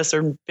business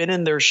or been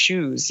in their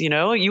shoes. You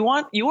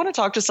want to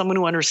talk to someone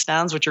who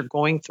understands what you're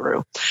going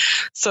through.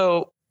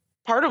 So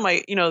part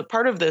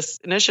of this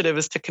initiative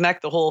is to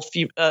connect the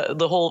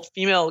whole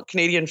female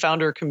Canadian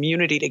founder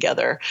community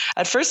together.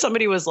 At first,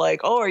 somebody was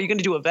like, "Oh, are you going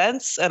to do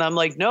events?" And I'm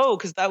like, "No,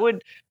 because that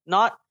would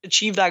not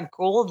achieve that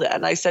goal."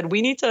 Then I said,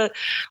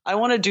 I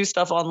want to do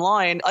stuff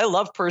online. I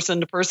love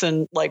person to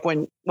person, like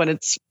when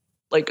it's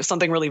like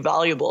something really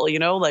valuable,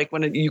 like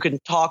when you can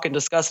talk and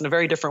discuss in a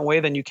very different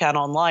way than you can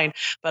online.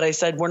 But I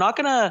said, we're not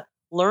going to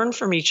learn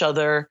from each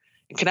other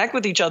and connect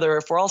with each other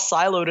if we're all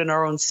siloed in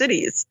our own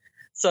cities.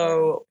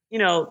 So,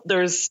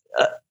 there's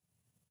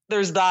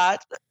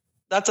that.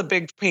 That's a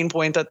big pain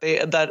point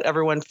that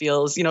everyone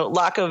feels,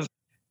 lack of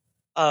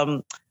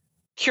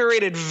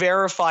curated,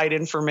 verified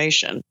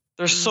information.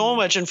 There's so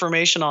much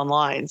information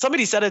online.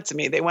 Somebody said it to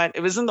me.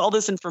 Isn't all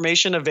this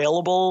information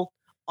available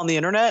on the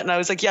internet? And I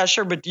was like, yeah,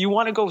 sure. But do you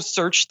want to go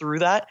search through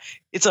that?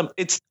 It's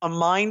a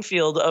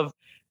minefield of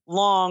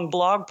long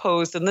blog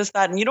posts and this,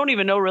 that, and you don't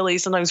even know really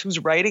sometimes who's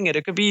writing it.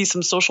 It could be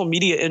some social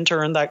media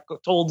intern that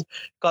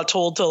got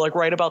told to like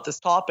write about this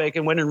topic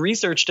and went and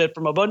researched it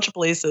from a bunch of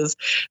places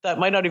that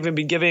might not even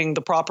be giving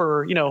the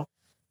proper,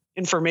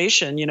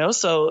 information,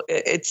 so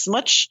it's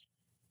much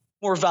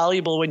more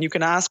valuable when you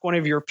can ask one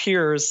of your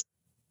peers,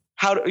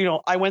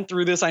 I went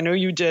through this. I know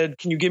you did.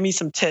 Can you give me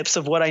some tips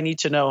of what I need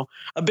to know?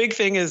 A big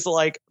thing is,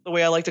 like, the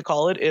way I like to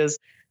call it is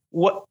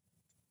what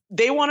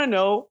they want to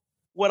know,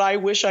 what I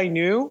wish I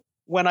knew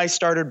when I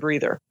started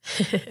Breather.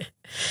 Yes.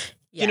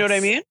 You know what I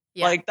mean?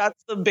 Yeah. Like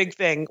that's the big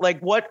thing.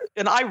 Like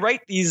and I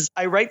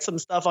write some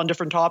stuff on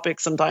different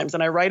topics sometimes,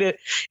 and I write it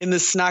in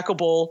this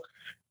snackable,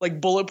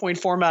 like bullet point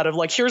format of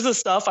like, here's the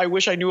stuff I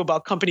wish I knew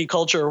about company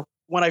culture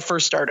when I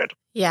first started.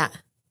 Yeah.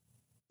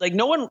 Like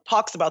no one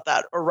talks about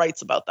that or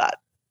writes about that.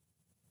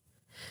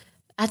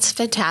 That's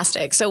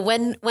fantastic. So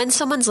when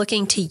someone's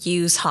looking to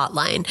use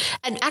Hotline,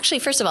 and actually,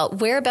 first of all,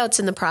 whereabouts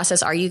in the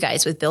process are you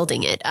guys with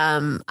building it?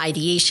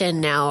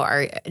 Ideation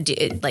now,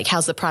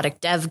 how's the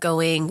product dev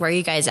going? Where are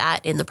you guys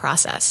at in the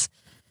process?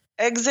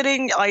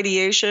 Exiting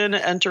ideation,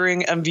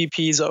 entering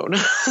MVP zone.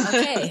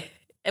 Okay.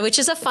 Which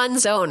is a fun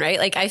zone, right?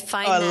 Like I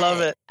find I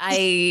love it.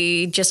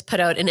 I just put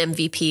out an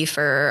MVP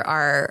for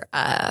our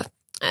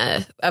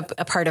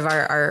a part of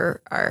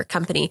our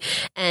company,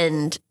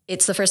 and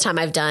it's the first time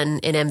I've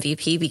done an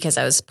MVP because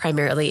I was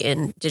primarily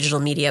in digital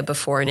media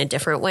before in a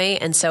different way.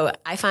 And so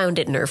I found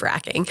it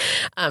nerve-wracking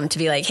to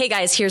be like, hey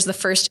guys, here's the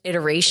first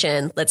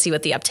iteration. Let's see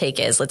what the uptake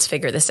is. Let's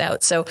figure this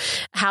out. So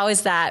how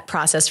is that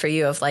process for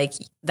you of like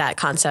that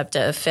concept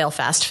of fail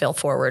fast, fail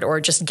forward, or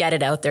just get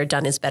it out there?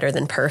 Done is better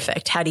than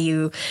perfect. How do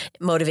you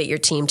motivate your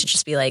team to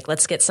just be like,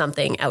 let's get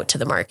something out to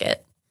the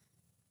market?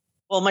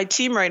 Well, my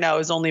team right now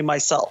is only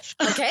myself.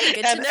 Okay,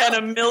 good to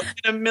know.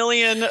 And a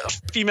million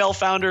female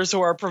founders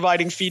who are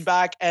providing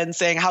feedback and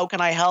saying, how can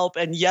I help?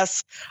 And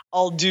yes,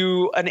 I'll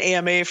do an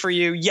AMA for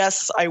you.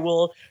 Yes, I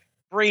will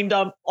brain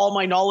dump all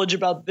my knowledge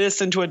about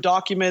this into a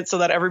document so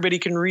that everybody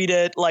can read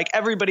it. Like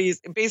everybody's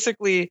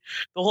basically,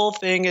 the whole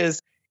thing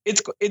is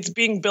it's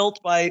being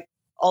built by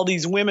all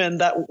these women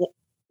that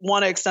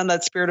want to extend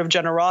that spirit of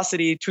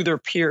generosity to their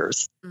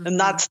peers. Mm-hmm. And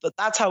that's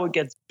how it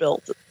gets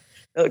built.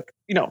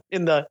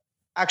 In the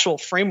actual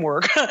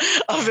framework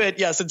of it,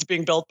 yes, it's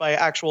being built by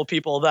actual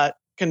people that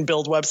can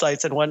build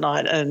websites and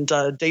whatnot and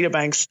data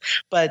banks.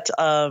 But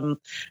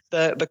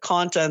the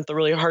content, the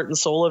really heart and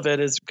soul of it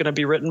is going to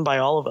be written by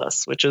all of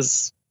us, which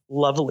is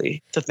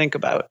lovely to think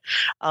about.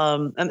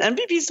 And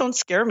MVPs don't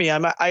scare me.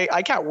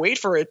 I can't wait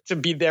for it to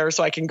be there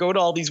so I can go to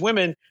all these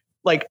women,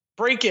 like,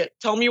 break it,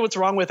 tell me what's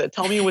wrong with it,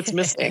 tell me what's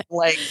missing,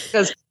 like,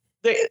 because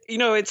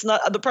it's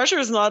not, the pressure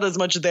is not as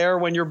much there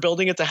when you're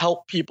building it to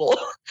help people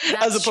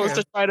as opposed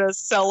to try to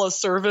sell a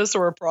service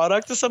or a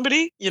product to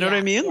somebody. You know what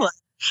I mean? Like,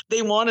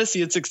 they want to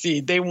see it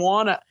succeed. They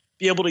want to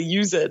be able to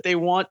use it. They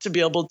want to be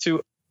able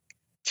to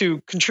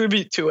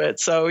contribute to it.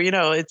 So,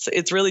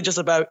 it's really just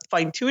about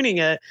fine tuning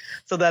it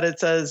so that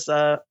it's as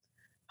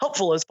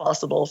helpful as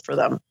possible for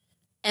them.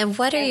 And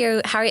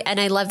and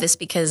I love this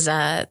because,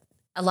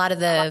 a lot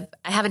of I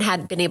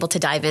haven't been able to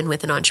dive in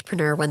with an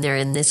entrepreneur when they're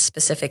in this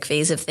specific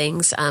phase of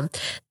things.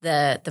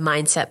 The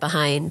mindset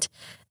behind,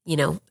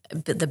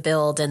 the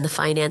build and the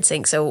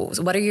financing. So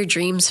what are your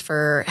dreams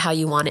for how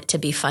you want it to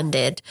be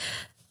funded?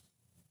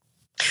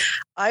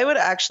 I would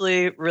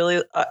actually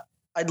really,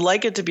 I'd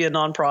like it to be a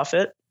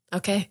nonprofit.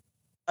 Okay.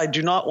 I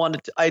do not want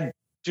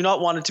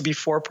it to be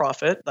for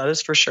profit. That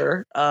is for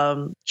sure.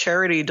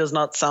 Charity does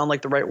not sound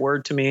like the right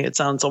word to me. It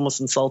sounds almost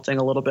insulting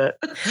a little bit.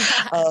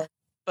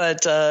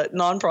 But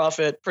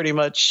nonprofit pretty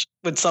much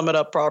would sum it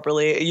up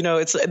properly.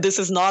 This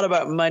is not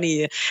about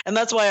money. And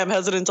that's why I'm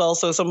hesitant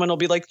also. Someone will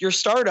be like, your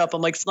startup.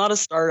 I'm like, it's not a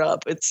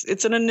startup.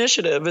 It's an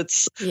initiative.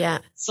 It's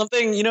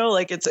something,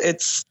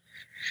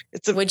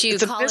 would you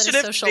call it a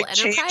social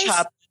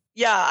enterprise?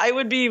 Yeah, I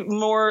would be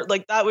more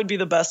like, that would be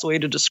the best way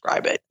to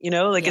describe it.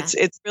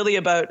 It's really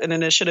about an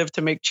initiative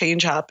to make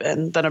change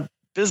happen than a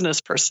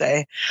business per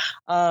se.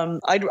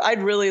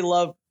 I'd really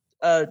love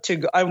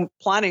I'm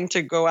planning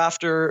to go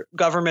after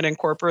government and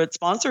corporate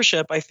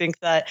sponsorship. I think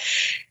that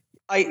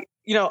I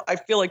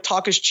feel like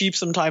talk is cheap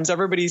sometimes.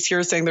 Everybody's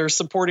here saying they're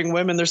supporting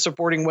women.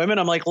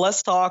 I'm like,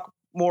 less talk,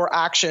 more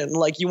action.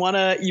 Like, you want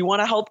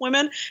to help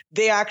women.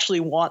 They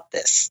actually want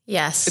this.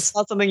 Yes. It's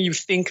not something you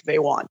think they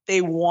want.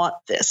 They want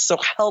this. So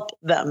help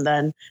them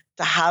then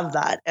to have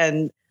that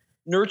and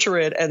nurture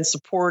it and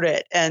support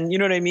it. And you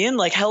know what I mean?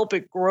 Like, help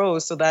it grow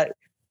so that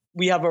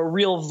we have a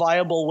real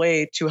viable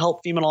way to help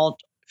female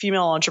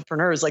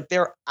entrepreneurs. Like,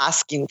 they're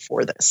asking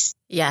for this.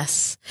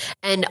 Yes.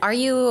 And are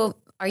you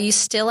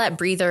still at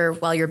Breather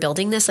while you're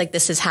building this? Like,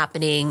 this is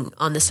happening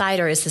on the side,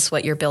 or is this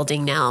what you're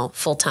building now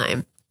full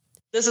time?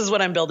 This is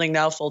what I'm building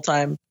now full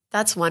time.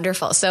 That's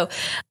wonderful. So,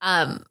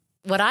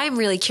 what I'm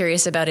really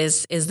curious about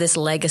is this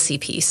legacy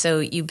piece. So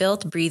you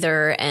built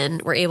Breather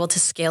and were able to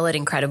scale it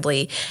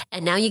incredibly.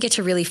 And now you get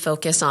to really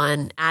focus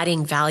on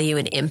adding value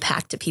and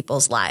impact to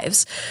people's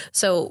lives.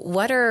 So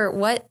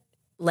what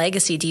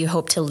legacy do you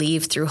hope to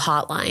leave through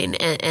Hotline,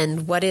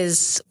 and what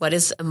is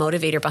a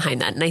motivator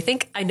behind that? And I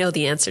think I know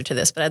the answer to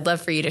this, but I'd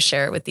love for you to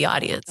share it with the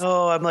audience.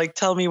 Oh, I'm like,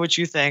 tell me what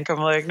you think. I'm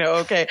like, no,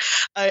 okay.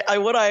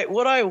 What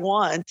I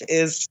want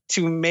is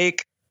to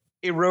make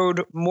a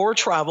road more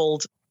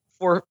traveled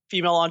for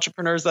female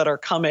entrepreneurs that are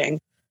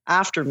coming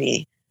after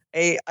me.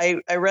 I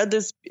read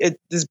this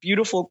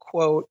beautiful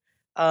quote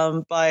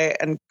by,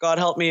 and God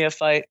help me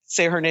if I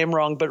say her name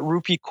wrong, but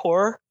Rupi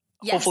Kaur.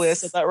 Yes, hopefully I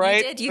said that right.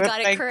 You did. You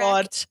got it correct.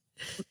 God.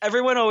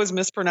 Everyone always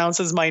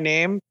mispronounces my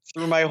name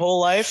through my whole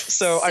life.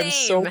 So Same. I'm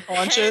so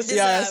conscious.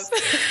 Yes.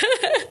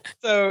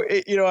 So,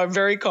 I'm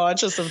very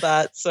conscious of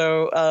that.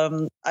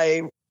 So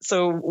I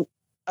so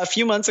a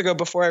few months ago,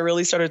 before I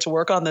really started to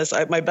work on this,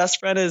 my best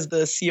friend is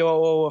the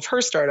COO of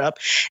her startup.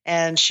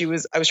 And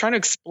I was trying to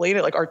explain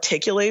it, like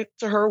articulate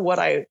to her what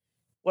I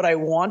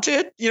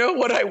wanted,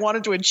 what I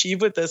wanted to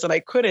achieve with this. And I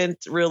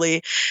couldn't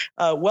really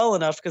well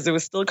enough because it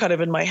was still kind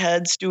of in my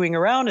head stewing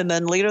around. And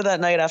then later that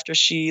night after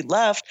she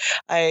left,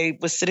 I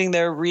was sitting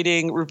there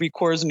reading Rupi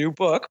Kaur's new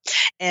book.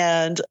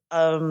 And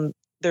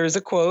there's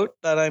a quote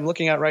that I'm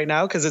looking at right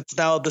now because it's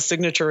now the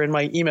signature in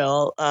my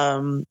email,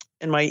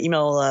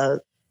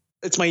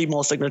 it's my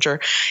email signature.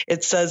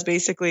 It says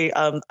basically,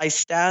 I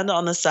stand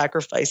on the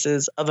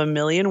sacrifices of a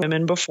million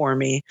women before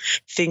me,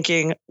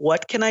 thinking,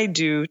 what can I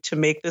do to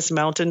make this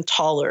mountain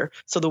taller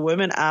so the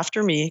women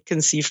after me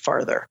can see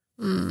farther?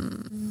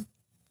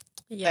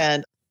 Yeah.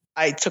 And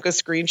I took a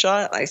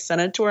screenshot, I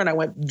sent it to her, and I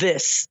went,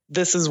 this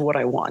is what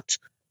I want.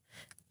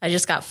 I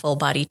just got full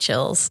body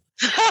chills.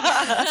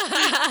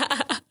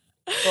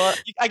 Well,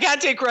 I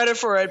can't take credit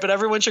for it, but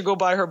everyone should go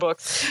buy her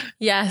books.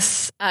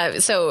 Yes.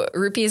 So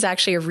Rupi is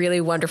actually a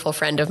really wonderful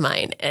friend of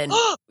mine. And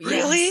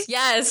really?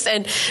 Yes.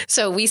 And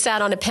so we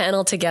sat on a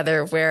panel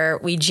together where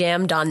we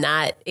jammed on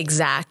that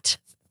exact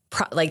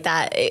like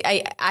that.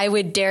 I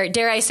would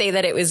dare I say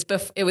that it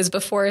was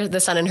before The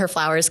Sun and Her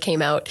Flowers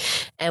came out,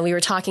 and we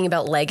were talking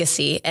about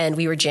legacy and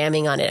we were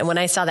jamming on it. And when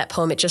I saw that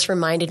poem, it just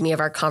reminded me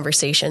of our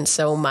conversation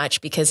so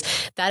much, because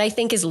that, I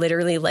think, is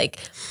literally like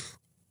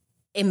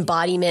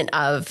embodiment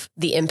of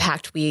the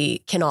impact we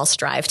can all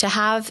strive to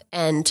have.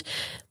 And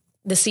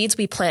the seeds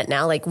we plant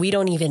now, like, we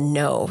don't even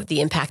know the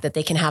impact that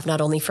they can have,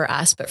 not only for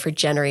us, but for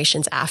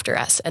generations after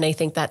us. And I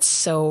think that's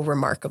so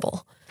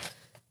remarkable.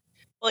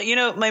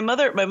 Well, my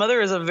mother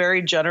is a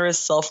very generous,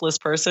 selfless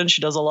person. She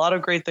does a lot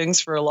of great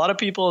things for a lot of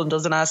people and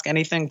doesn't ask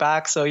anything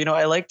back. So,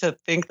 I like to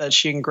think that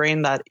she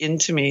ingrained that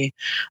into me,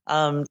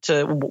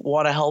 to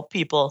want to help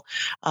people.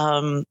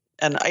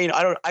 And I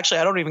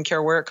don't even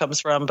care where it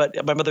comes from,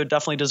 but my mother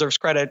definitely deserves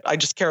credit. I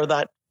just care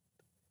that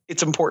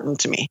it's important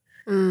to me.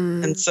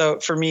 And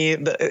so for me,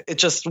 it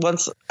just,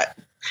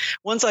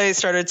 once I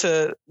started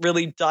to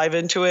really dive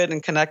into it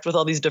and connect with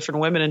all these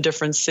different women in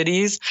different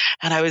cities,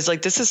 and I was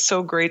like, this is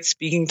so great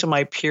speaking to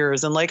my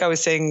peers. And like I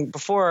was saying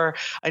before,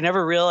 I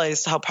never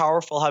realized how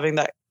powerful having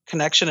that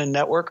connection and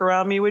network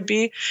around me would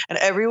be. And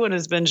everyone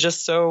has been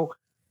just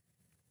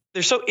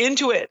they're so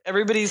into it.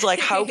 Everybody's like,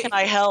 how can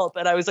I help?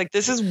 And I was like,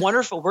 this is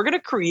wonderful. We're going to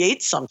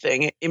create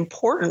something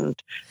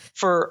important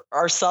for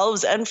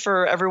ourselves and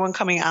for everyone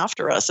coming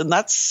after us. And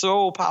that's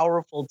so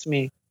powerful to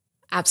me.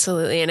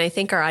 Absolutely. And I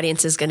think our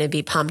audience is going to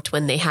be pumped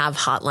when they have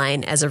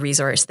Hotline as a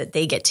resource that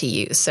they get to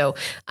use. So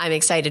I'm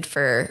excited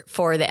for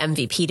the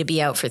MVP to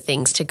be out, for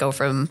things to go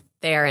from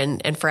there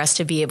and for us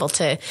to be able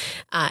to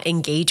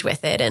engage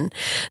with it. And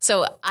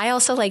so I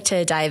also like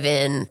to dive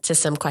into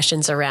some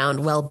questions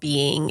around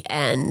well-being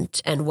and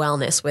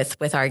wellness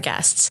with our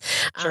guests.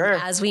 Sure.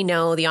 As we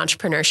know, the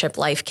entrepreneurship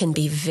life can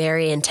be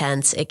very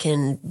intense. It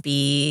can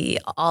be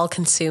all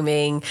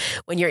consuming.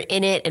 When you're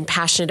in it and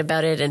passionate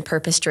about it and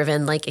purpose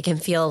driven, like, it can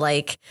feel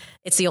like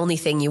it's the only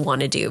thing you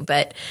want to do.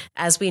 But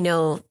as we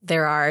know,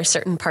 there are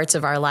certain parts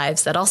of our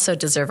lives that also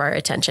deserve our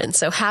attention.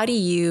 So how do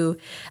you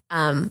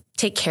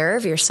take care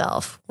of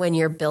yourself when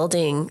you're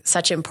building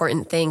such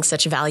important things,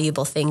 such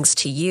valuable things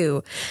to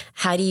you?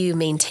 How do you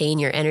maintain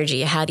your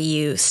energy? How do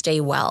you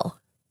stay well?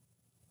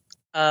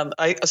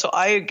 I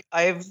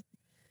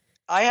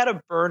had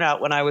a burnout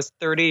when I was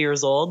 30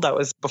 years old. That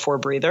was before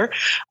Breather.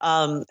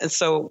 And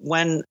so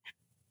when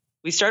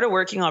we started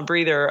working on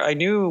Breather, I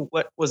knew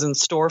what was in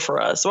store for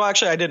us. Well,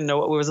 actually, I didn't know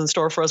what was in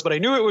store for us, but I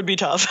knew it would be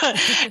tough.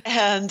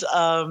 And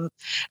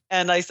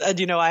I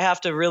said, I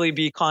have to really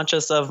be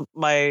conscious of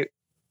my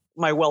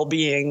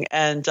well-being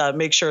and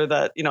make sure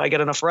that, I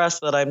get enough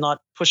rest, that I'm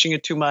not pushing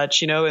it too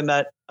much, and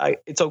that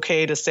it's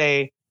okay to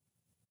say,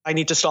 I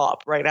need to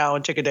stop right now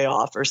and take a day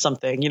off or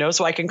something,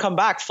 so I can come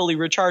back fully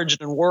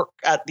recharged and work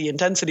at the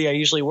intensity I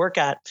usually work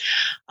at.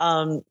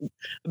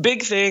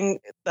 Big thing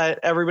that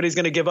everybody's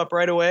going to give up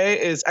right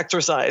away is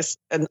exercise.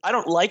 And I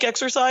don't like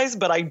exercise,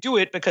 but I do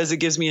it because it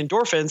gives me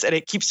endorphins and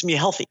it keeps me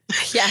healthy.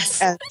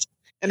 Yes.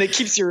 And it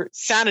keeps your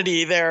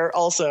sanity there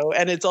also.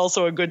 And it's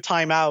also a good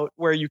time out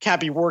where you can't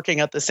be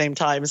working at the same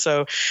time.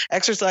 So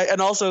exercise. And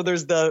also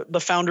there's the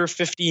Founder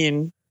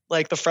 15,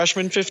 like the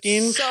freshman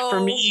 15. So for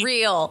me,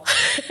 real.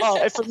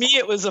 Well, for me,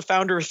 it was a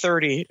Founder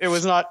 30. It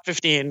was not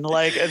 15.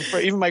 Like, and for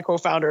even my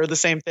co-founder, the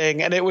same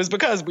thing. And it was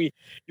because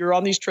you're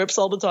on these trips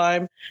all the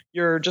time.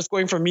 You're just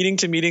going from meeting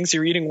to meeting. So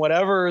you're eating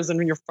whatever is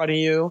in front of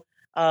you.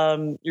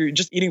 You're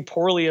just eating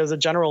poorly as a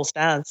general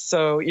stance.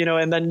 So,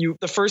 and then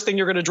the first thing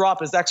you're going to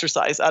drop is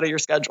exercise out of your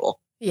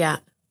schedule. Yeah.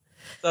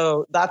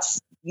 So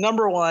that's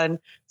number one.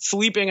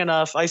 Sleeping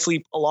enough. I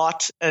sleep a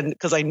lot, and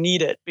because I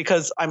need it,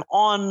 because I'm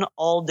on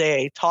all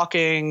day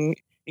talking,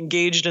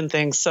 engaged in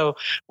things. So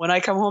when I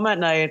come home at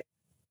night,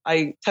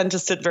 I tend to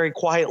sit very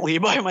quietly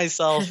by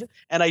myself,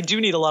 and I do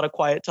need a lot of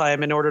quiet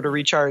time in order to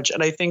recharge.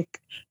 And I think,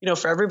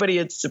 for everybody,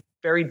 it's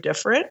very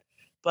different,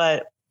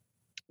 but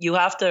you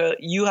have to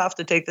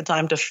take the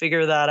time to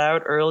figure that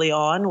out early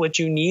on, what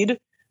you need.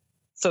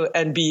 So,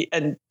 and be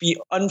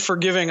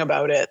unforgiving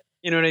about it.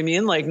 You know what I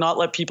mean? Like not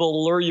let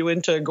people lure you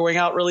into going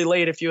out really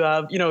late if you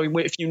have,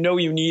 if you know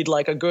you need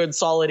like a good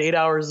solid 8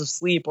 hours of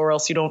sleep or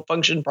else you don't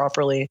function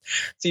properly.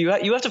 So you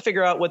have to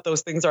figure out what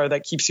those things are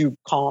that keeps you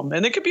calm.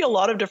 And it could be a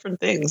lot of different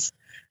things.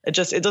 It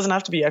doesn't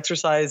have to be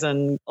exercise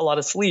and a lot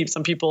of sleep.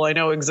 Some people I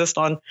know exist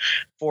on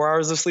 4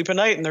 hours of sleep a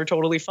night and they're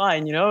totally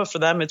fine. For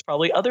them, it's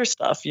probably other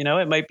stuff.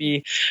 It might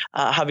be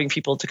having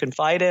people to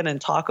confide in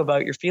and talk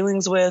about your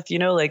feelings with,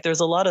 like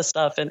there's a lot of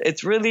stuff, and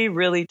it's really,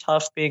 really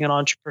tough being an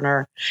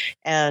entrepreneur.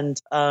 And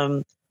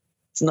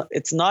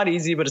it's not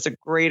easy, but it's a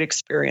great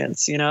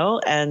experience,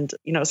 and,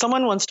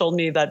 someone once told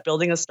me that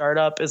building a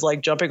startup is like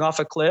jumping off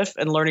a cliff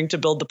and learning to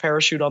build the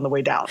parachute on the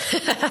way down.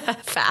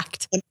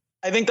 Fact. And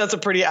I think that's a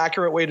pretty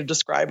accurate way to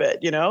describe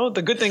it.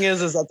 The good thing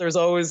is that there's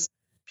always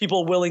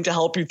people willing to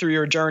help you through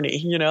your journey,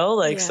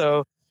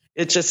 so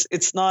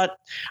it's not,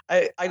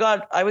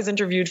 I was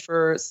interviewed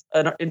for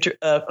an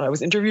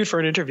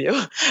interview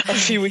a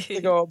few weeks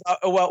ago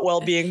about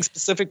well-being,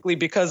 specifically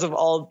because of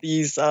all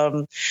these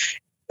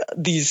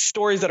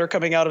stories that are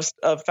coming out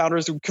of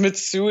founders who commit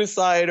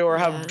suicide or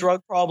have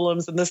drug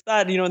problems and this,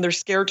 that, and they're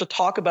scared to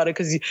talk about it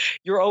because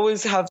you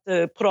always have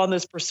to put on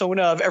this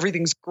persona of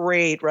everything's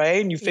great,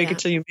 right? And you fake it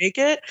till you make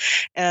it.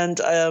 And,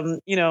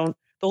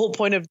 the whole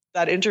point of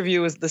that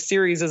interview is the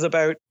series is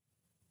about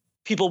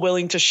people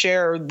willing to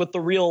share what the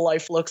real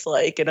life looks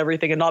like and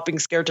everything, and not being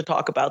scared to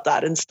talk about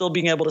that, and still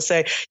being able to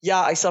say, yeah,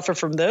 I suffer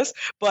from this,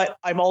 but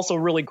I'm also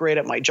really great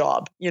at my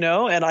job,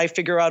 and I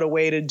figure out a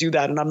way to do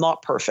that. And I'm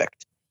not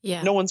perfect.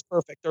 Yeah. No one's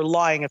perfect. They're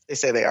lying if they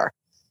say they are.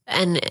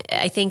 And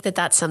I think that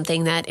that's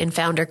something that in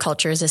founder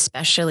culture is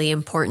especially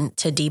important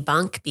to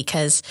debunk,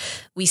 because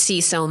we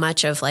see so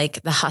much of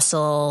like the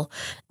hustle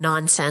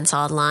nonsense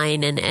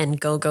online and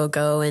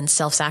go and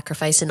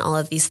self-sacrifice and all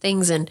of these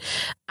things. And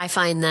I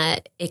find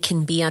that it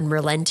can be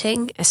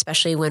unrelenting,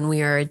 especially when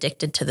we are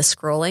addicted to the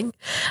scrolling.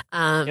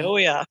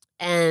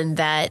 And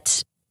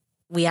that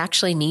we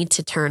actually need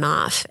to turn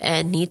off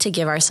and need to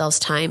give ourselves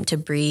time to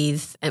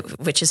breathe,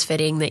 which is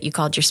fitting that you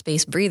called your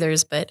space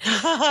breathers, but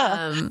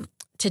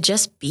to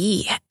just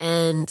be,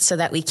 and so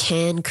that we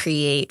can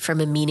create from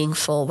a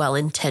meaningful,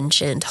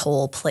 well-intentioned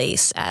whole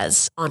place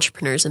as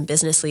entrepreneurs and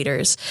business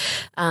leaders.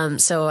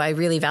 So I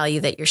really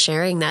value that you're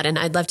sharing that. And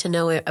I'd love to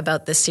know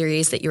about the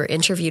series that you were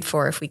interviewed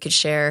for. If we could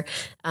share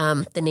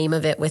the name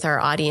of it with our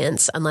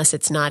audience, unless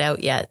it's not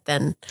out yet,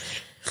 then.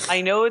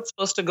 I know it's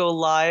supposed to go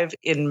live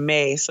in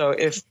May. So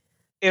if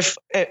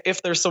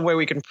there's some way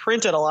we can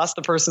print it, I'll ask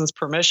the person's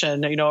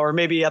permission, or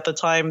maybe at the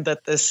time that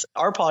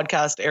our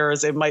podcast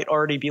airs, it might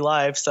already be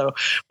live. So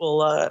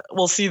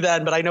we'll see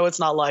then, but I know it's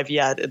not live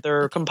yet.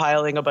 They're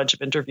compiling a bunch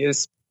of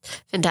interviews.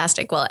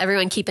 Fantastic. Well,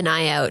 everyone keep an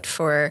eye out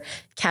for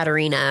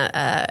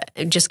Katarina.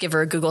 Just give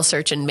her a Google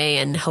search in May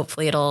and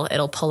hopefully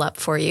it'll pull up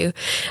for you.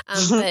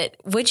 But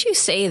would you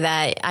say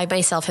that I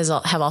myself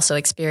have also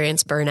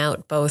experienced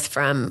burnout, both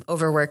from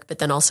overwork, but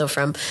then also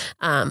from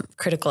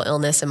critical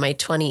illness in my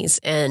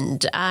 20s.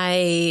 And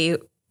I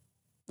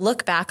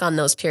look back on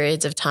those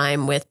periods of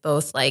time with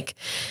both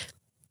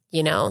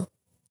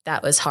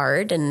that was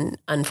hard and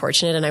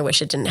unfortunate and I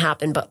wish it didn't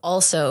happen, but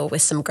also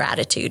with some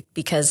gratitude,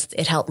 because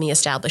it helped me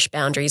establish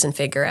boundaries and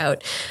figure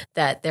out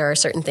that there are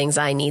certain things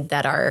I need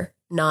that are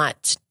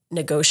not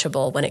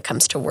negotiable when it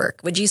comes to work.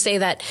 Would you say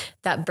that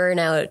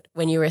burnout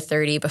when you were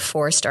 30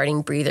 before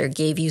starting Breather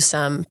gave you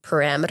some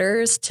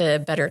parameters to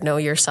better know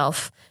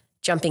yourself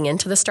jumping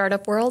into the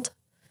startup world?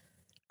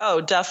 Oh,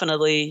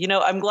 definitely.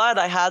 I'm glad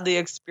I had the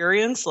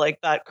experience,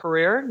 like that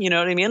career, you know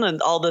what I mean?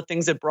 And all the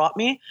things it brought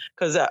me,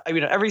 because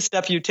every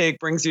step you take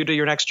brings you to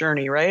your next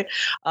journey. Right.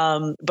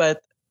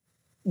 But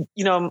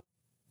the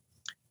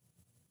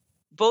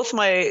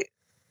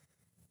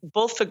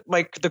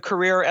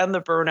career and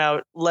the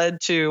burnout led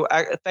to,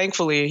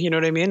 thankfully, you know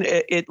what I mean?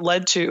 It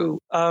led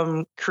to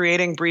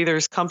creating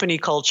Breather's company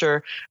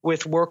culture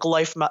with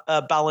work-life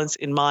balance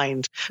in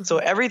mind. Mm-hmm. So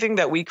everything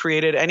that we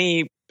created,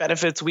 any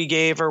benefits we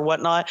gave or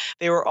whatnot,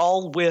 they were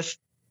all with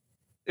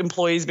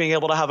employees being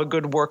able to have a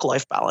good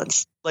work-life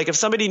balance. Like if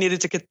somebody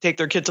needed to take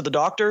their kid to the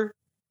doctor,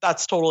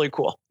 that's totally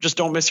cool. Just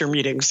don't miss your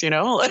meetings,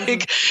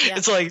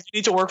 It's like you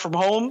need to work from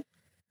home.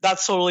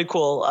 That's totally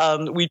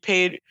cool. We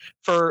paid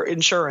for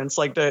insurance,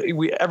 like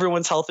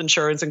everyone's health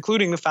insurance,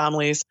 including the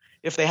families,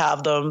 if they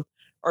have them,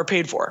 are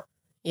paid for.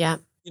 Yeah.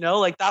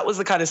 That was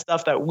the kind of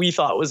stuff that we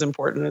thought was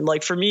important. And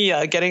like for me,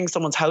 getting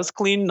someone's house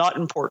clean, not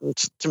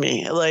important to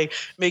me. Like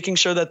making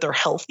sure that they're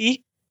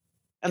healthy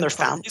and their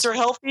families are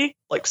healthy,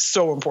 like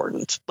so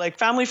important. Like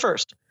family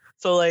first.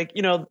 So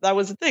that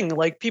was the thing.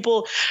 Like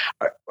people,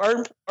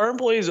 our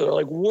employees are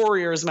like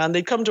warriors, man.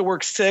 They'd come to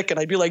work sick and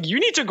I'd be like, you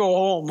need to go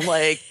home.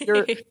 Like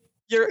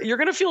you're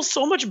going to feel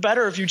so much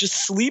better if you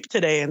just sleep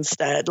today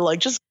instead. Like,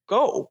 just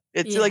go.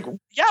 It's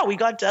we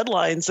got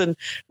deadlines and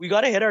we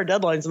got to hit our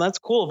deadlines and that's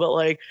cool. But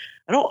I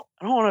don't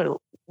want to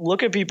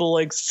look at people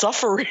like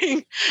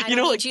suffering. I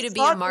don't need you to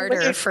be a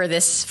martyr for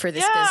this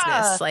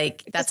business.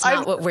 Like, that's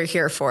not what we're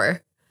here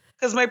for.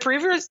 Because my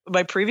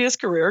previous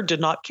career did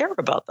not care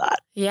about that.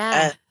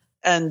 Yeah.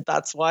 And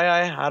that's why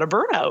I had a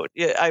burnout.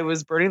 I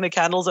was burning the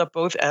candles at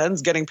both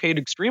ends, getting paid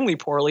extremely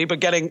poorly, but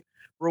getting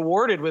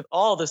rewarded with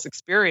all this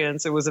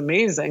experience. It was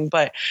amazing,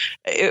 but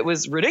it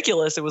was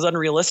ridiculous. It was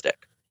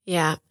unrealistic.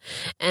 Yeah.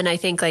 And I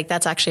think like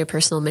that's actually a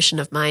personal mission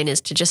of mine,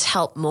 is to just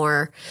help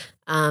more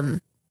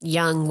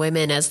young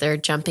women as they're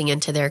jumping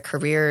into their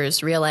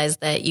careers realize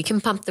that you can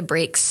pump the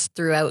brakes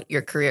throughout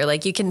your career.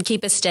 Like you can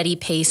keep a steady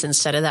pace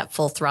instead of that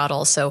full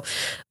throttle. So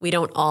we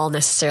don't all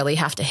necessarily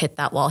have to hit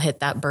that wall, hit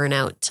that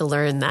burnout to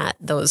learn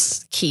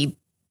those key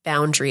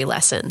boundary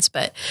lessons.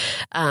 But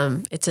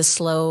it's a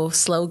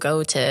slow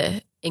go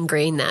to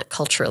ingrain that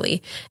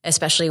culturally,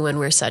 especially when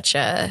we're such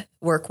a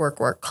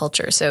work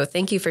culture. So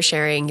thank you for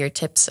sharing your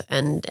tips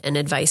and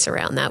advice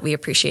around that. We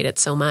appreciate it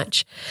so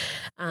much.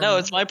 No,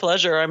 it's my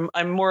pleasure.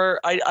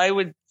 I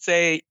would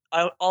say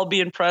I'll be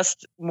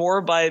impressed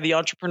more by the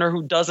entrepreneur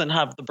who doesn't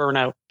have the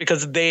burnout,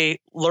 because they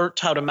learned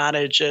how to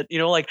manage it.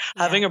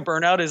 Having a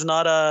burnout is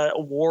not a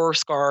war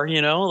scar,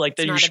 like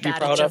that you should be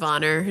proud of.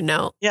 Honor.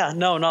 No. Yeah,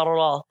 no, not at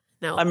all.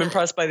 No. I'm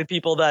impressed by the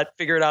people that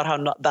figured out how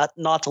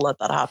not to let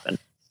that happen.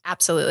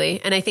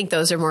 Absolutely. And I think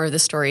those are more of the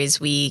stories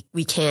we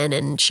can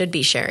and should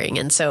be sharing.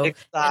 And so,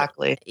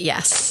 exactly.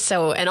 Yes.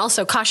 So, and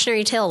also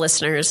cautionary tale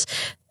listeners,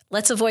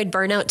 let's avoid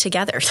burnout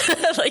together.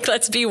 Like,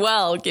 let's be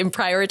well and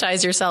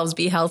prioritize yourselves,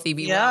 be healthy,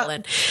 be well.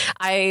 And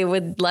I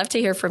would love to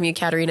hear from you,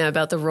 Katerina,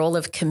 about the role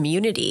of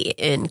community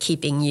in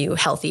keeping you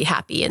healthy,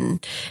 happy,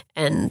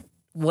 and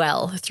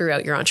well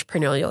throughout your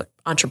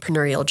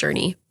entrepreneurial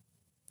journey.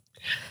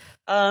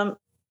 I'm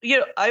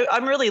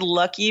really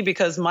lucky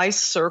because my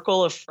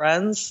circle of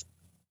friends,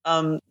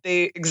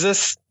 they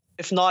exist,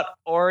 if not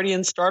already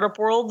in startup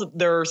world,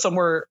 they're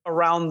somewhere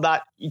around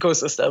that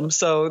ecosystem.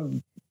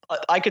 So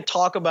I could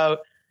talk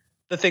about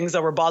the things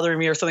that were bothering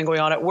me or something going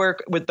on at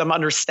work with them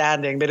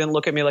understanding. They didn't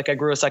look at me like I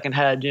grew a second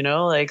head,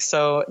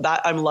 so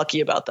that I'm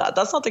lucky about that.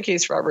 That's not the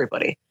case for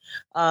everybody.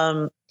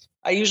 I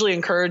usually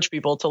encourage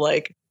people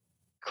to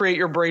create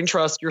your brain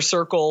trust, your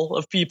circle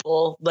of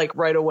people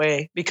right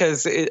away,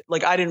 because I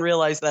didn't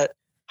realize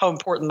how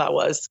important that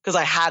was, because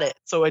I had it.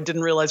 So I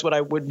didn't realize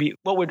what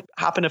would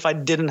happen if I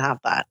didn't have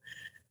that.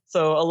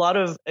 So a lot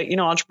of,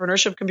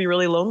 entrepreneurship can be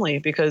really lonely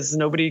because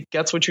nobody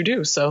gets what you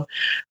do. So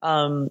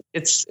I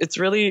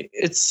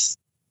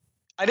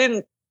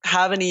didn't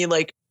have any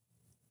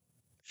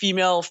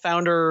female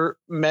founder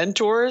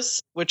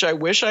mentors, which I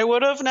wish I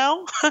would have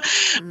now,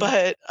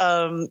 but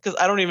because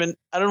I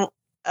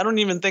don't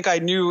even think I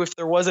knew if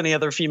there was any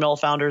other female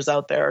founders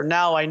out there.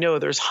 Now I know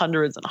there's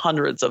hundreds and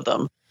hundreds of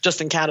them just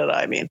in Canada.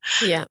 I mean,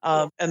 yeah.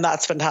 And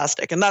that's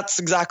fantastic. And that's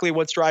exactly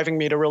what's driving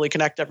me to really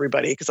connect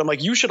everybody. Because I'm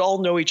you should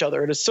all know each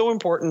other. It is so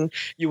important.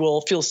 You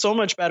will feel so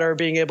much better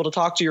being able to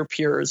talk to your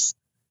peers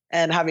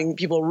and having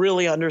people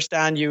really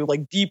understand you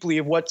deeply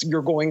of what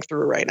you're going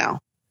through right now.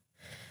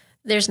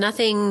 There's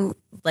nothing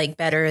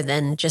better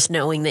than just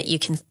knowing that you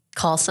can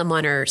call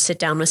someone or sit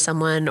down with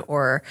someone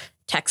or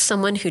text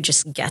someone who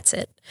just gets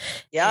it.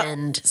 Yeah.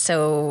 And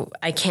so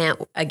I can't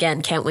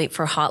wait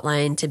for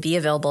Hotline to be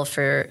available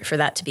for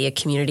that to be a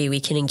community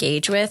we can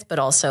engage with, but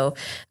also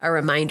a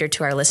reminder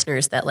to our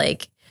listeners that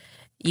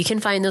you can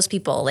find those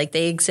people,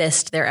 they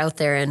exist, they're out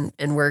there,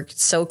 and we're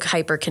so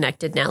hyper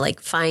connected now.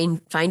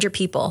 Find your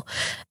people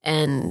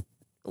and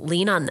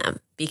lean on them,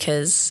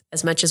 because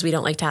as much as we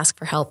don't like to ask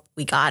for help,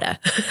 we gotta.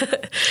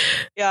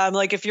 Yeah. I'm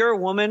if you're a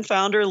woman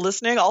founder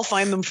listening, I'll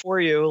find them for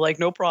you.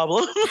 No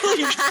problem.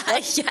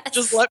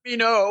 Just let me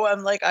know.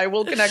 I'm I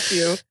will connect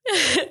you.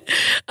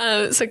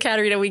 So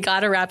Katerina, we got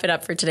to wrap it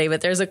up for today,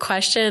 but there's a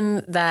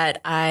question that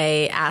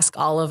I ask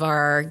all of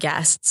our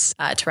guests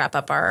to wrap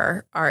up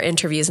our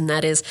interviews. And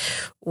that is,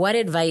 what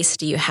advice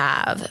do you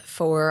have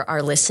for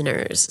our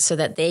listeners so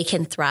that they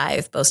can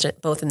thrive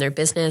both in their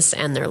business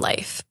and their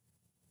life?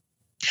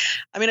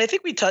 I mean, I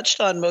think we touched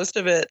on most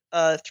of it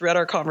throughout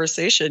our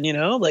conversation,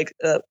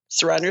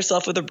 surround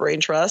yourself with a brain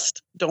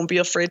trust. Don't be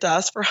afraid to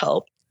ask for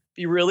help.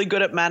 Be really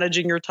good at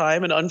managing your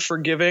time and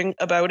unforgiving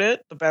about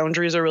it. The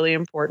boundaries are really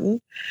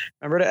important.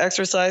 Remember to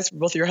exercise for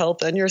both your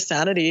health and your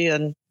sanity.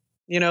 And,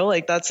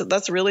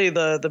 that's really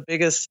the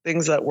biggest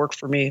things that work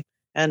for me.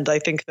 And I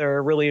think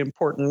they're really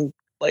important,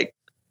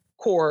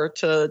 core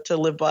to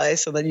live by,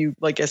 so that you,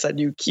 like I said,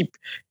 you keep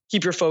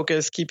your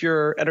focus, keep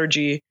your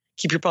energy,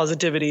 keep your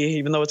positivity,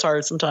 even though it's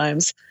hard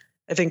sometimes.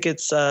 I think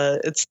it's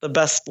the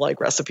best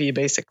recipe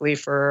basically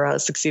for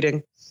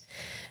succeeding.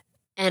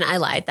 And I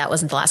lied. That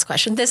wasn't the last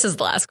question. This is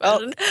the last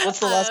question. Oh, what's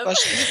the last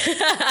question?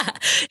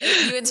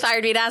 You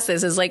inspired me to ask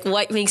this. Is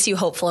what makes you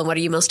hopeful, and what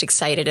are you most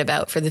excited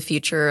about for the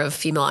future of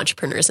female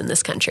entrepreneurs in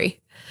this country?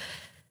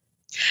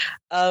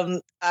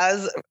 As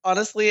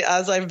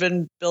I've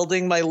been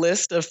building my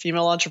list of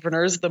female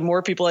entrepreneurs, the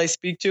more people I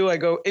speak to, I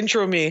go,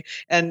 intro me.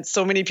 And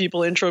so many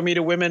people intro me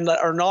to women that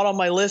are not on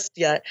my list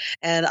yet.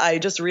 And I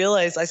just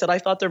realized, I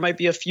thought there might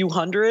be a few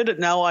hundred.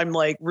 Now I'm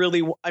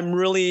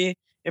really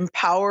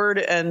empowered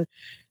and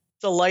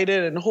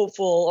delighted and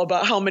hopeful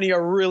about how many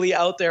are really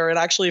out there, and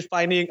actually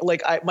finding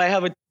I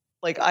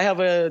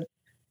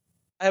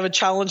I have a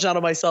challenge now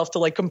to myself to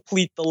like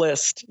complete the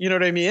list. You know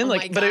what I mean?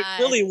 Like, but it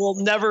really will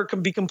never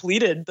be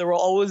completed. There will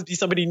always be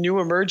somebody new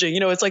emerging. You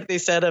know, it's like they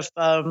said, if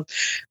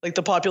like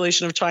the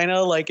population of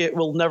China, like it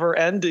will never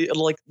end.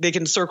 Like they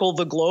can circle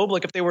the globe.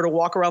 Like if they were to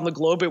walk around the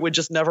globe, it would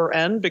just never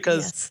end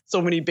because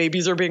so many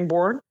babies are being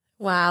born.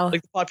 Wow.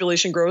 Like the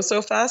population grows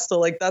so fast. So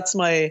like, that's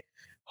my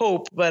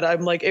hope, but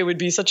I'm like, it would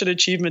be such an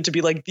achievement to be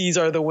like, these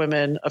are the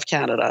women of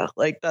Canada.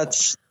 Like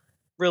that's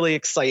really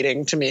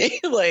exciting to me,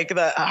 like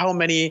that, how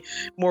many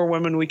more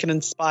women we can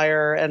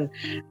inspire, and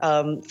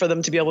for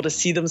them to be able to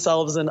see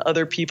themselves in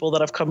other people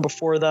that have come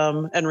before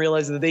them and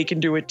realize that they can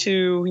do it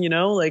too. You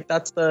know, like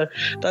that's the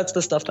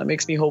stuff that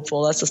makes me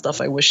hopeful. That's the stuff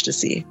I wish to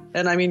see.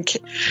 And I mean,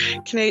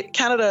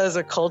 Canada as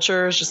a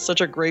culture is just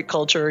such a great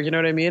culture. You know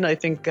what I mean? I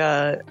think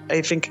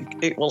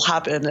it will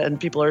happen, and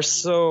people are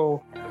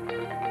so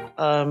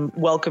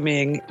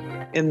welcoming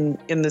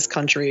in this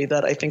country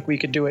that I think we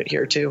could do it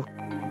here too.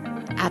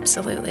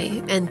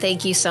 Absolutely. And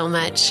thank you so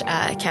much,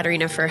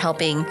 Katerina, for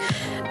helping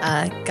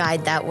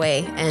guide that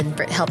way and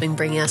helping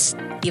bring us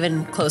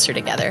even closer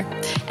together.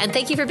 And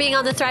thank you for being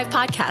on the Thrive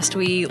podcast.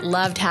 We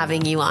loved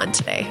having you on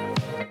today.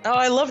 Oh,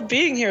 I loved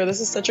being here.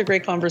 This is such a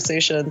great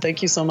conversation.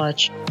 Thank you so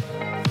much.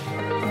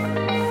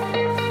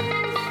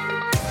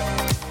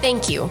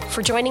 Thank you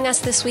for joining us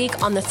this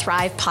week on the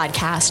Thrive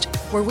podcast,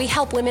 where we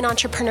help women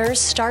entrepreneurs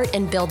start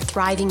and build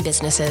thriving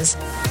businesses.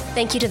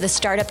 Thank you to the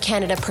Startup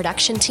Canada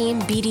production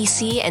team,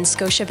 BDC, and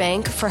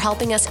Scotiabank for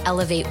helping us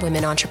elevate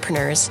women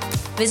entrepreneurs.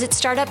 Visit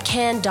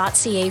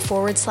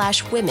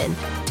startupcan.ca/women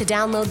to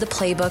download the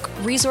playbook,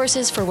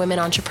 Resources for Women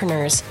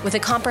Entrepreneurs, with a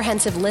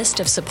comprehensive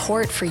list of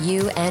support for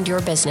you and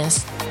your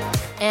business.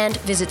 And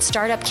visit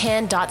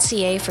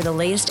startupcan.ca for the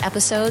latest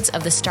episodes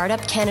of the Startup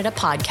Canada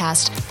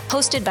podcast,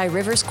 hosted by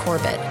Rivers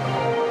Corbett.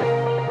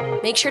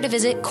 Make sure to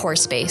visit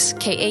CoreSpace,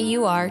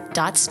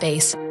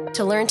 KAUR.space,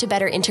 to learn to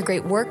better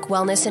integrate work,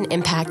 wellness, and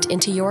impact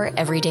into your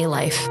everyday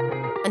life.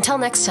 Until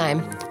next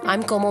time,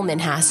 I'm Komal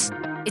Minhas.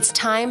 It's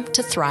time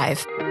to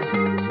thrive.